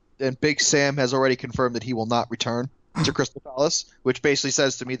 And Big Sam has already confirmed that he will not return to Crystal Palace, which basically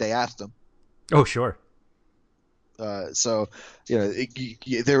says to me they asked him. Oh, sure. So,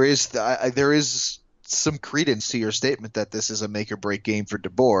 there is some credence to your statement that this is a make or break game for De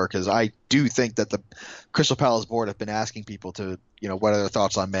Boer, because I do think that the Crystal Palace board have been asking people to, what are their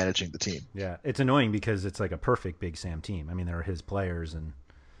thoughts on managing the team. Yeah, it's annoying because it's like a perfect Big Sam team. I mean, they're his players, and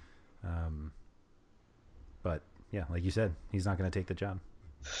but yeah, like you said, he's not going to take the job.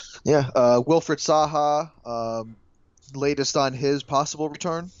 Yeah, Wilfried Zaha, latest on his possible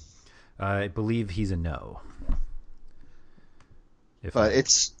return? I believe he's a no.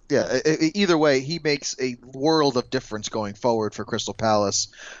 Either way, he makes a world of difference going forward for Crystal Palace.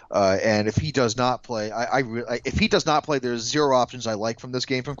 And if he does not play, if he does not play, there's zero options I like from this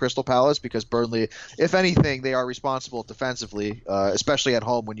game from Crystal Palace, because Burnley, if anything, they are responsible defensively, especially at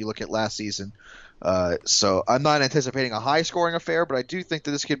home when you look at last season. So I'm not anticipating a high scoring affair, but I do think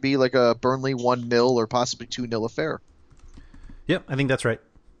that this could be like a Burnley 1-0 or possibly 2-0 affair. Yep, I think that's right.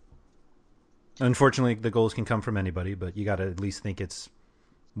 Unfortunately, the goals can come from anybody, but you got to at least think it's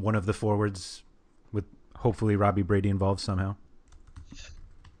one of the forwards, with hopefully Robbie Brady involved somehow.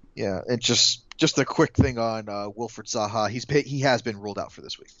 Yeah, and just a quick thing on Wilfried Zaha. He has been ruled out for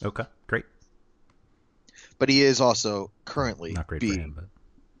this week. Okay, great. But he is also currently not great for him, but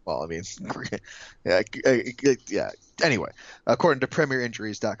well, I mean, yeah. Anyway, according to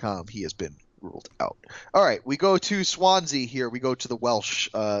PremierInjuries.com, he has been ruled out. All right, we go to Swansea here. We go to the Welsh.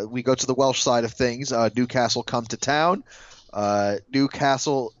 Side of things. Newcastle come to town.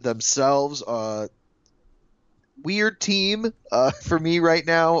 Newcastle themselves, weird team for me right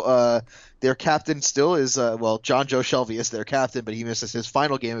now. Their captain still is John Joe Shelvey is their captain, but he misses his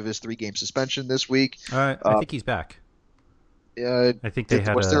final game of his 3-game suspension this week. I think he's back. I think they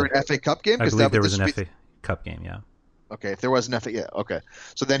had. Was there an FA Cup game? I believe there was an FA Cup game. Yeah. Okay, if there was an FA, yeah, okay.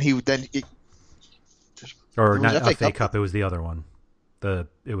 So then or not FA Cup. It was the other one.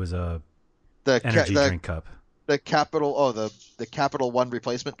 It was the energy drink cup. The Capital One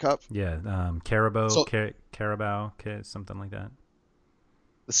Replacement Cup. Yeah, Carabao, something like that.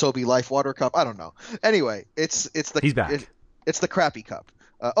 The Sobe Life Water Cup. I don't know. Anyway, he's back. It's the crappy cup.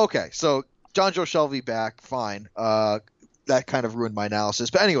 Okay, so John Joe Shelvey back, fine. That kind of ruined my analysis.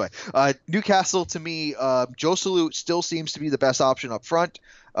 But anyway, Newcastle, to me, Joselu still seems to be the best option up front.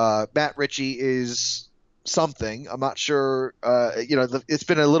 Matt Ritchie is something. I'm not sure. It's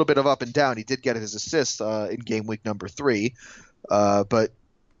been a little bit of up and down. He did get his assist in game week number 3. But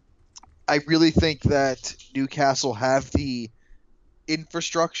I really think that Newcastle have the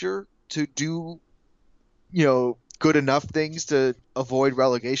infrastructure to do, good enough things to avoid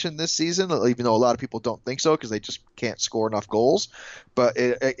relegation this season, even though a lot of people don't think so because they just can't score enough goals. But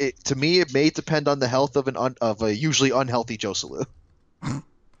to me, it may depend on the health of a usually unhealthy Joselu.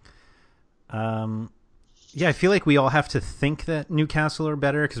 Yeah, I feel like we all have to think that Newcastle are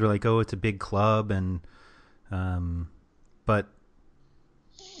better because we're like, oh, it's a big club, and but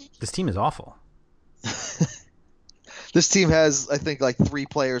this team is awful. This team has, I think, like 3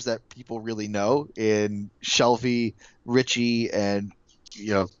 players that people really know in Shelvey, Ritchie, and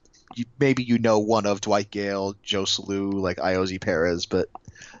maybe one of Dwight Gale, Joselu, like Iosi Perez, but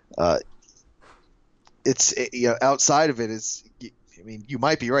outside of it is. I mean, you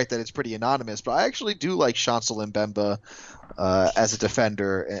might be right that it's pretty anonymous, but I actually do like Chancel Mbemba as a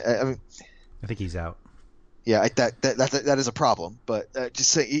defender. I think he's out. Yeah, that is a problem. But just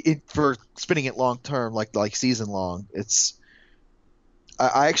say for spinning it long term, like season long,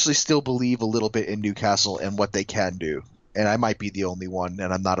 I actually still believe a little bit in Newcastle and what they can do, and I might be the only one,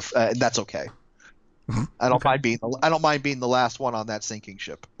 and I'm not, and that's okay. I don't mind being the last one on that sinking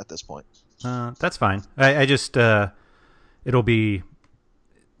ship at this point. That's fine. I just it'll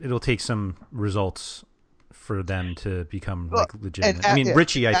take some results for them to become like legitimate. I mean,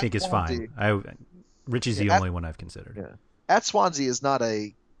 Richie, I think is Swansea, fine. Richie's the only one I've considered. Yeah. At Swansea is not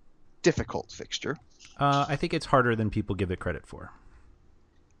a difficult fixture. I think it's harder than people give it credit for.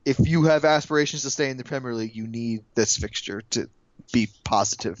 If you have aspirations to stay in the Premier League, you need this fixture to be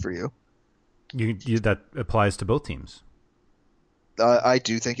positive for you. That applies to both teams. I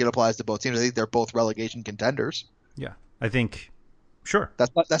do think it applies to both teams. I think they're both relegation contenders. Yeah, I think. Sure.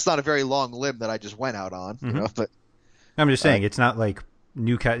 That's not a very long limb that I just went out on. Mm-hmm. You know, but I'm just saying it's not like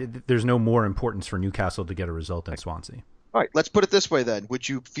Newcastle. There's no more importance for Newcastle to get a result than Swansea. All right, let's put it this way then. Would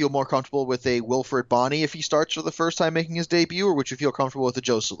you feel more comfortable with a Wilfred Bonney if he starts for the first time making his debut, or would you feel comfortable with a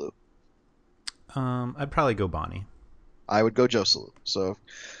Joselu? I'd probably go Bonney. I would go Joselu. So,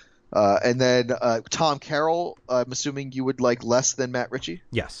 and then Tom Carroll, I'm assuming you would like less than Matt Ritchie?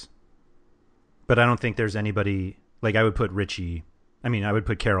 Yes. But I don't think there's anybody... Like, I would put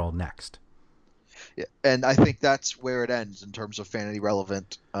Carroll next. Yeah, and I think that's where it ends in terms of fantasy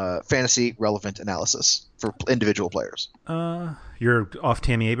relevant analysis for individual players. You're off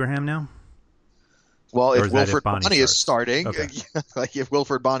Tammy Abraham now? Well, if Wilfred Bonney is starting, okay. Like if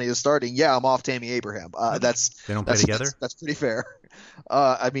Wilfred Bonney is starting, yeah, I'm off Tammy Abraham. They don't play together? That's pretty fair.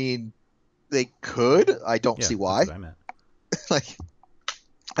 I mean, they could. I don't see why. That's what I meant. Like,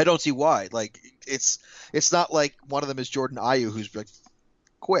 I don't see why. Like, it's not like one of them is Jordan Ayew, who's like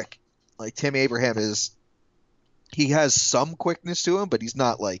quick. Like Tammy Abraham he has some quickness to him, but he's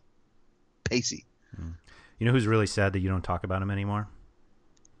not like pacey. You know who's really sad that you don't talk about him anymore?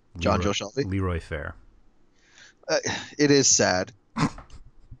 John Joe Shelby? Leroy Fair. It is sad.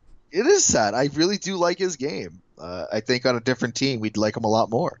 It is sad. I really do like his game. I think on a different team, we'd like him a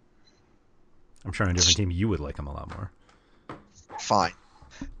lot more. I'm sure on a different team, you would like him a lot more. Fine.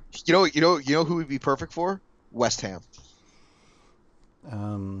 You know who would be perfect for? West Ham.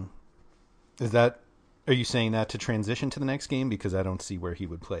 Are you saying that to transition to the next game? Because I don't see where he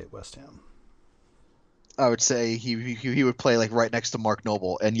would play at West Ham. I would say he would play like right next to Mark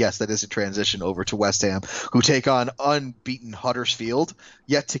Noble, and yes, that is a transition over to West Ham, who take on unbeaten Huddersfield,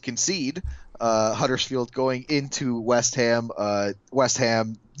 yet to concede. Huddersfield going into West Ham. West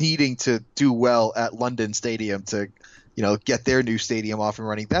Ham needing to do well at London Stadium to, get their new stadium off and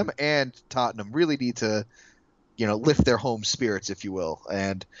running. Them and Tottenham really need to, lift their home spirits, if you will.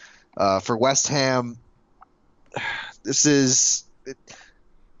 And for West Ham, this is.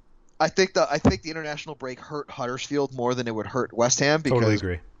 I think the international break hurt Huddersfield more than it would hurt West Ham because totally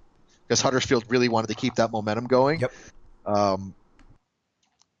agree. Because Huddersfield really wanted to keep that momentum going. Yep.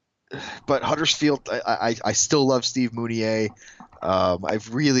 But Huddersfield, I still love Steve Mounier.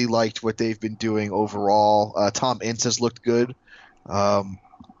 I've really liked what they've been doing overall. Tom Ince has looked good. They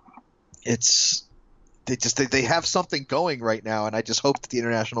have something going right now, and I just hope that the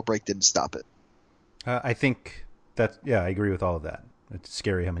international break didn't stop it. I think I agree with all of that. It's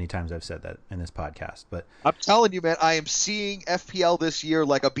scary how many times I've said that in this podcast, but I'm telling you, man, I am seeing FPL this year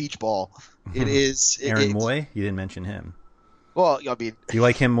like a beach ball. It is Aaron Moy. You didn't mention him. Well, I mean, do you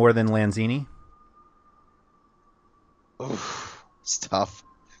like him more than Lanzini? It's tough.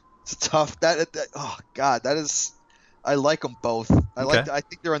 It's tough. Oh God, that is. I like them both. I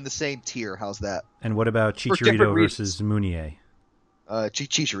think they're on the same tier. How's that? And what about Chicharito versus Mounier?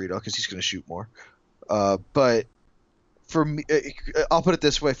 Chicharito, because he's going to shoot more. But for me, I'll put it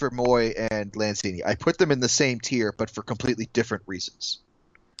this way: for Moy and Lanzini, I put them in the same tier, but for completely different reasons.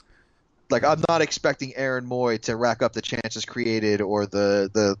 Like, I'm not expecting Aaron Moy to rack up the chances created or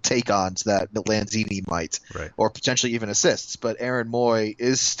the take-ons that Lanzini might, right, or potentially even assists. But Aaron Moy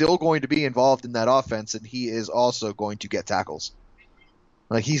is still going to be involved in that offense, and he is also going to get tackles.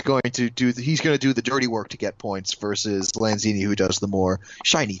 Like, he's going to do the dirty work to get points versus Lanzini, who does the more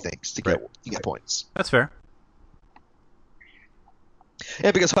shiny things to get points. That's fair.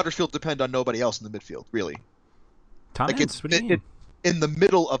 And because Huddersfield depend on nobody else in the midfield, really. Tom Ince, what do you mean? In the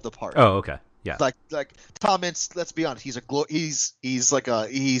middle of the park. Oh, okay. Yeah. Like Tom Ince, let's be honest, he's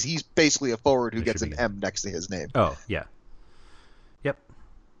basically a forward who gets an M next to his name. Oh, yeah. Yep.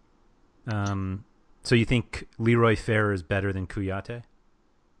 So you think Leroy Fair is better than Kouyaté?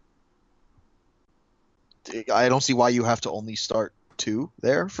 I don't see why you have to only start two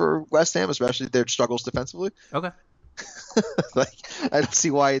there for West Ham, especially their struggles defensively. Okay. Like, I don't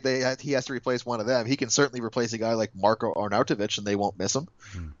see why he has to replace one of them. He can certainly replace a guy like Marko Arnautovic, and they won't miss him.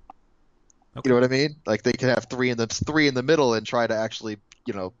 Okay. You know what I mean? Like, they could have three in the middle and try to actually,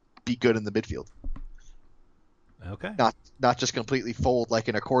 be good in the midfield. Okay. Not just completely fold like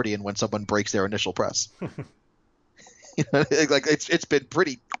an accordion when someone breaks their initial press. Like, it's been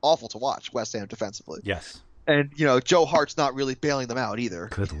pretty awful to watch West Ham defensively. Yes. And Joe Hart's not really bailing them out either.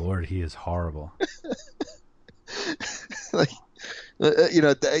 Good Lord, he is horrible. Like,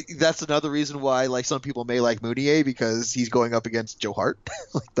 that's another reason why, like, some people may like Mounier, because he's going up against Joe Hart.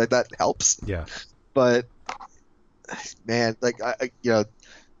 Like, that helps. Yeah. But man, like, I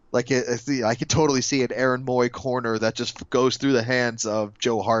could totally see an Aaron Moy corner that just goes through the hands of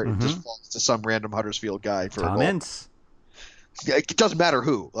Joe Hart and just falls to some random Huddersfield guy for Tom a goal. Ince. It doesn't matter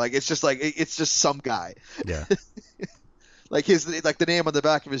who. Like, it's just some guy. Yeah. Like, the name on the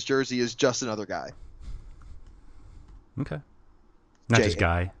back of his jersey is just another guy. Okay. Not just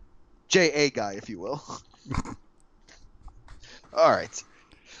guy. J.A. guy, if you will. All right.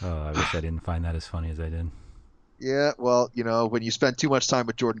 Oh, I wish I didn't find that as funny as I did. Yeah, well, when you spend too much time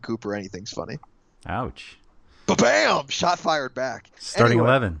with Jordan Cooper, anything's funny. Ouch. Ba-bam! Shot fired back. Starting Anyway,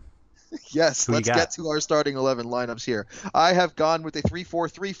 11. Yes, Who you let's got? get to our starting 11 lineups here. I have gone with a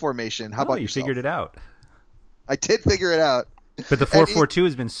 3-4-3 formation. How about you yourself? figured it out. I did figure it out. But the 4-4-2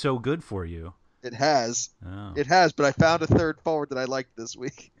 has been so good for you. It has. Oh. It has, but I found a third forward that I liked this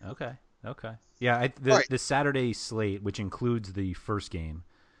week. Okay. Yeah, the Saturday slate, which includes the first game,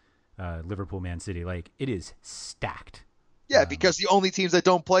 Liverpool-Man City, like, it is stacked. Yeah, because the only teams that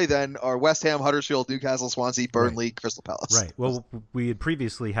don't play then are West Ham, Huddersfield, Newcastle, Swansea, Burnley, Crystal Palace. Right. Well, we had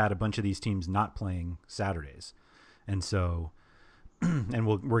previously had a bunch of these teams not playing Saturdays. And so, and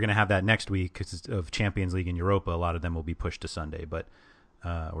we're going to have that next week because of Champions League and Europa. A lot of them will be pushed to Sunday, but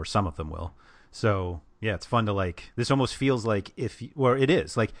or some of them will. So, yeah, it's fun to, like, this almost feels like it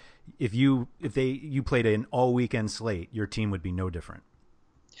is. Like, if you played an all-weekend slate, your team would be no different.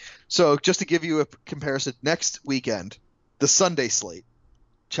 So, just to give you a comparison, next weekend, the Sunday slate: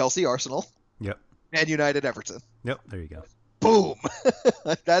 Chelsea, Arsenal. Yep. Man United, Everton. Yep. There you go. Boom.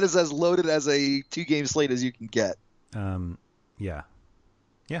 That is as loaded as a 2-game slate as you can get. Yeah.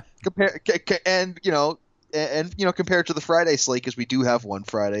 Compared to the Friday slate, because we do have one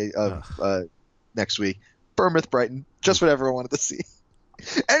Friday of next week. Bournemouth, Brighton, just what everyone wanted to see.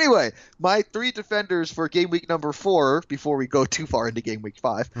 Anyway, my 3 defenders for game week number 4, before we go too far into game week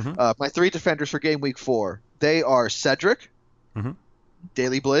 5, my 3 defenders for game week 4, they are Cedric,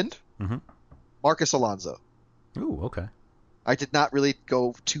 Daley Blind, Marcus Alonso. Ooh, okay. I did not really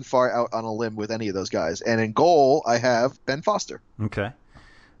go too far out on a limb with any of those guys. And in goal, I have Ben Foster. Okay.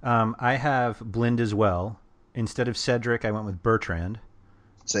 I have Blind as well. Instead of Cedric, I went with Bertrand.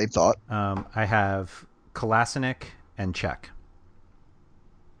 Same thought. I have Kolasinac and Czech.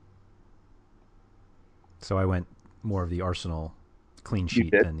 So I went more of the Arsenal clean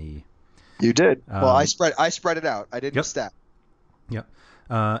sheet than the. You did. Well, I spread it out. I didn't stack. Yep.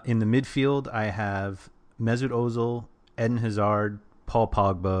 In the midfield, I have Mesut Ozil, Eden Hazard, Paul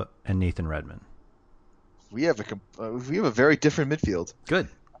Pogba, and Nathan Redmond. We have a very different midfield. Good.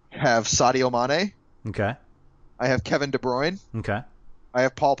 I have Sadio Mane. Okay. I have Kevin De Bruyne. Okay. I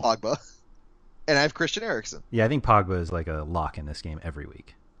have Paul Pogba. And I have Christian Eriksen. Yeah, I think Pogba is like a lock in this game every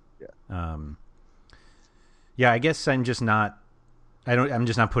week. Yeah. Yeah, I guess I'm just not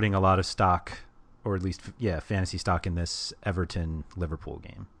putting a lot of stock, or at least fantasy stock in this Everton Liverpool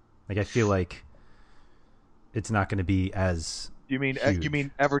game. Like, I feel like it's not going to be as You mean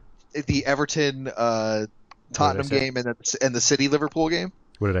huge. the Everton Tottenham game and the City Liverpool game?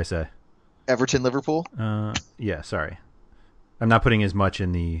 What did I say? Everton Liverpool? Yeah, sorry. I'm not putting as much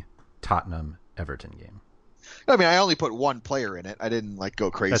in the Tottenham Everton game. I mean, I only put one player in it. I didn't go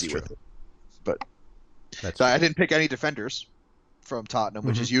crazy with it. But I didn't pick any defenders from Tottenham,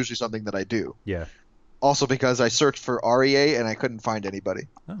 which is usually something that I do. Yeah. Also because I searched for REA and I couldn't find anybody.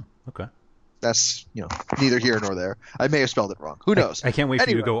 Oh, okay. That's, neither here nor there. I may have spelled it wrong. Who knows? I can't wait for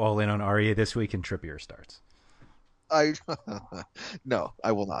you to go all in on REA this week and Trippier starts. No,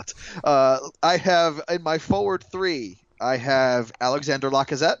 I will not. I have in my forward 3, I have Alexander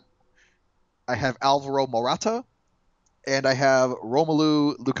Lacazette, I have Alvaro Morata, and I have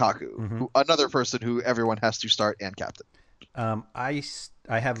Romelu Lukaku, another person who everyone has to start and captain. I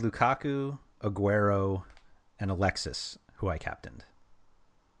have Lukaku, Aguero, and Alexis, who I captained.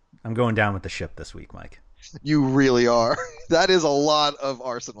 I'm going down with the ship this week, Mike. You really are. That is a lot of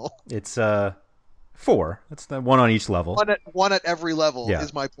Arsenal. It's 4. That's the one on each level. One at every level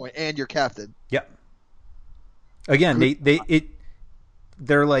is my point, and your captain. Yep. Again,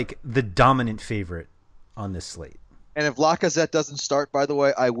 they're like the dominant favorite on this slate. And if Lacazette doesn't start, by the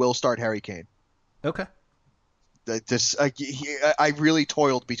way, I will start Harry Kane. Okay. I really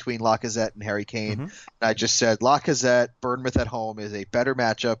toiled between Lacazette and Harry Kane. Mm-hmm. And I just said Lacazette, Bournemouth at home is a better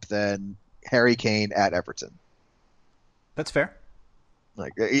matchup than Harry Kane at Everton. That's fair.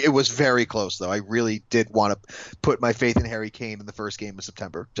 Like, it was very close, though. I really did want to put my faith in Harry Kane in the first game of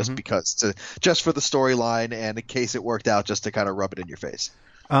September, just because, just for the storyline and in case it worked out, just to kind of rub it in your face.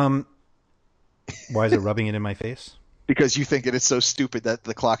 Why is it rubbing it in my face? Because you think it is so stupid that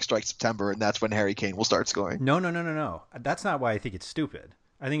the clock strikes September and that's when Harry Kane will start scoring. No. That's not why I think it's stupid.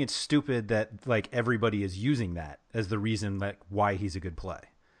 I think it's stupid that like everybody is using that as the reason like why he's a good play,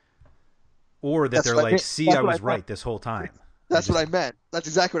 or that they're like, "See, I was right this whole time." That's what I meant. That's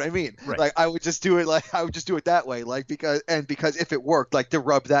exactly what I mean. Right. Like I would just do it that way, like because if it worked, like to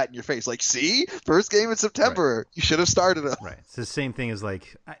rub that in your face, like, see, first game in September, right. You should have started him. Right. It's the same thing as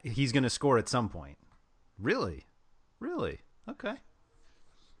like he's going to score at some point. Really? Okay.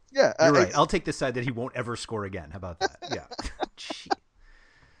 Yeah, you're right. I'll take the side that he won't ever score again. How about that? Yeah.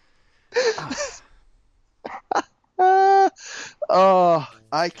 Oh,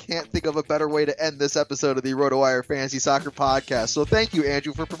 I can't think of a better way to end this episode of the RotoWire Fantasy Soccer Podcast. So thank you,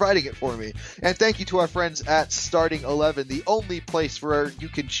 Andrew, for providing it for me. And thank you to our friends at Starting 11, the only place where you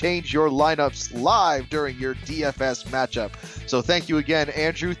can change your lineups live during your DFS matchup. So thank you again,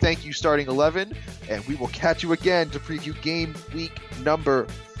 Andrew. Thank you, Starting 11. And we will catch you again to preview game week number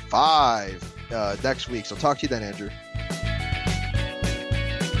 5 next week. So talk to you then, Andrew.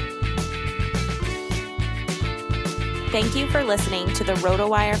 Thank you for listening to the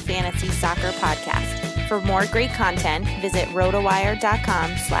RotoWire Fantasy Soccer Podcast. For more great content, visit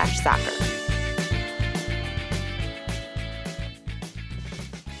rotowire.com/soccer.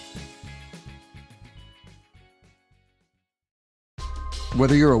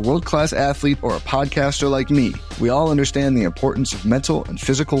 Whether you're a world-class athlete or a podcaster like me, we all understand the importance of mental and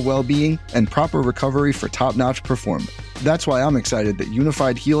physical well-being and proper recovery for top-notch performance. That's why I'm excited that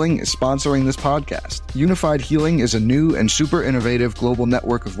Unified Healing is sponsoring this podcast. Unified Healing is a new and super innovative global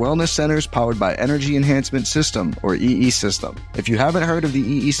network of wellness centers powered by Energy Enhancement System, or EE System. If you haven't heard of the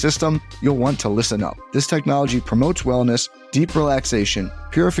EE System, you'll want to listen up. This technology promotes wellness, deep relaxation,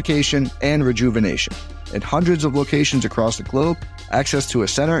 purification, and rejuvenation. At hundreds of locations across the globe, access to a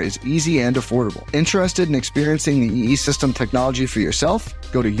center is easy and affordable. Interested in experiencing the EE System technology for yourself?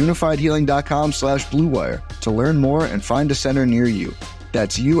 Go to unifiedhealing.com/bluewire to learn more and find a center near you.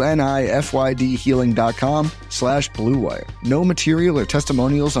 That's unifydhealing.com/bluewire. No material or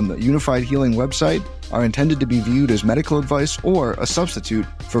testimonials on the Unified Healing website are intended to be viewed as medical advice or a substitute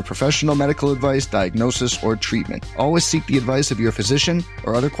for professional medical advice, diagnosis, or treatment. Always seek the advice of your physician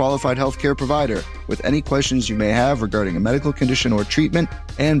or other qualified healthcare provider with any questions you may have regarding a medical condition or treatment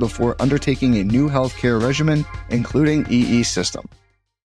and before undertaking a new healthcare regimen, including EE System.